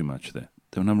too much there.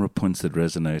 There were a number of points that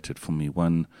resonated for me.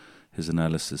 One, his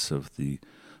analysis of the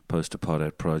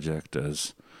post-apartheid project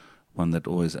as one that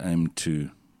always aimed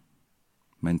to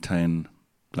maintain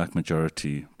black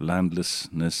majority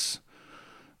landlessness,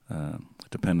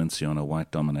 dependency on a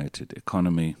white-dominated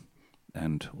economy,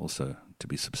 and also to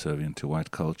be subservient to white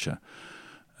culture.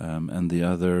 And the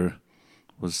other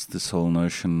was this whole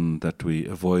notion that we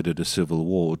avoided a civil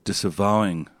war,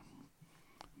 disavowing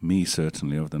me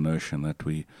certainly of the notion that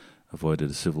we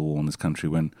avoided a civil war in this country,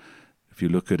 when if you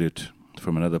look at it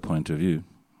from another point of view,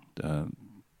 the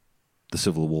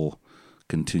civil war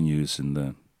continues in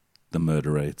the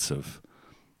murder rates of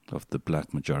the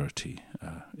black majority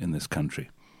in this country.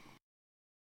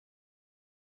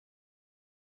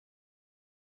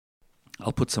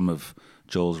 I'll put some of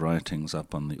Joel's writings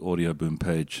up on the audio boom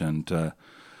page, and I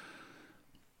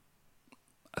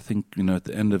think at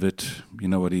the end of it,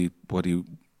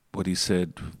 what he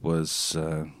said was,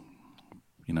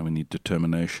 we need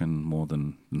determination more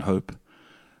than hope.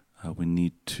 We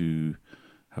need to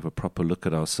have a proper look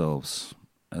at ourselves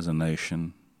as a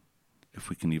nation, if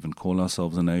we can even call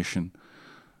ourselves a nation,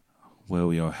 where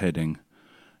we are heading,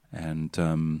 and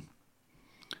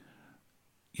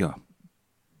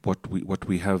what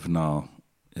we have now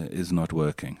is not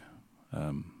working,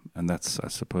 and that's, I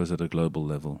suppose, at a global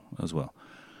level as well.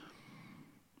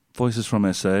 Voices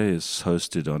from SA is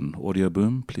hosted on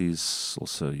Audioboom. Please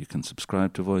also, you can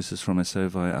subscribe to Voices from SA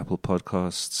via Apple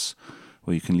Podcasts,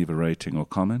 where you can leave a rating or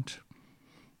comment.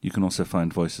 You can also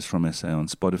find Voices from SA on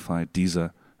Spotify,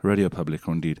 Deezer, Radio Public,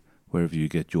 or indeed wherever you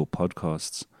get your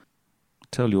podcasts.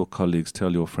 Tell your colleagues,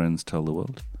 tell your friends, tell the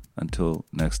world. Until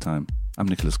next time, I'm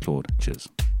Nicholas Claude. Cheers.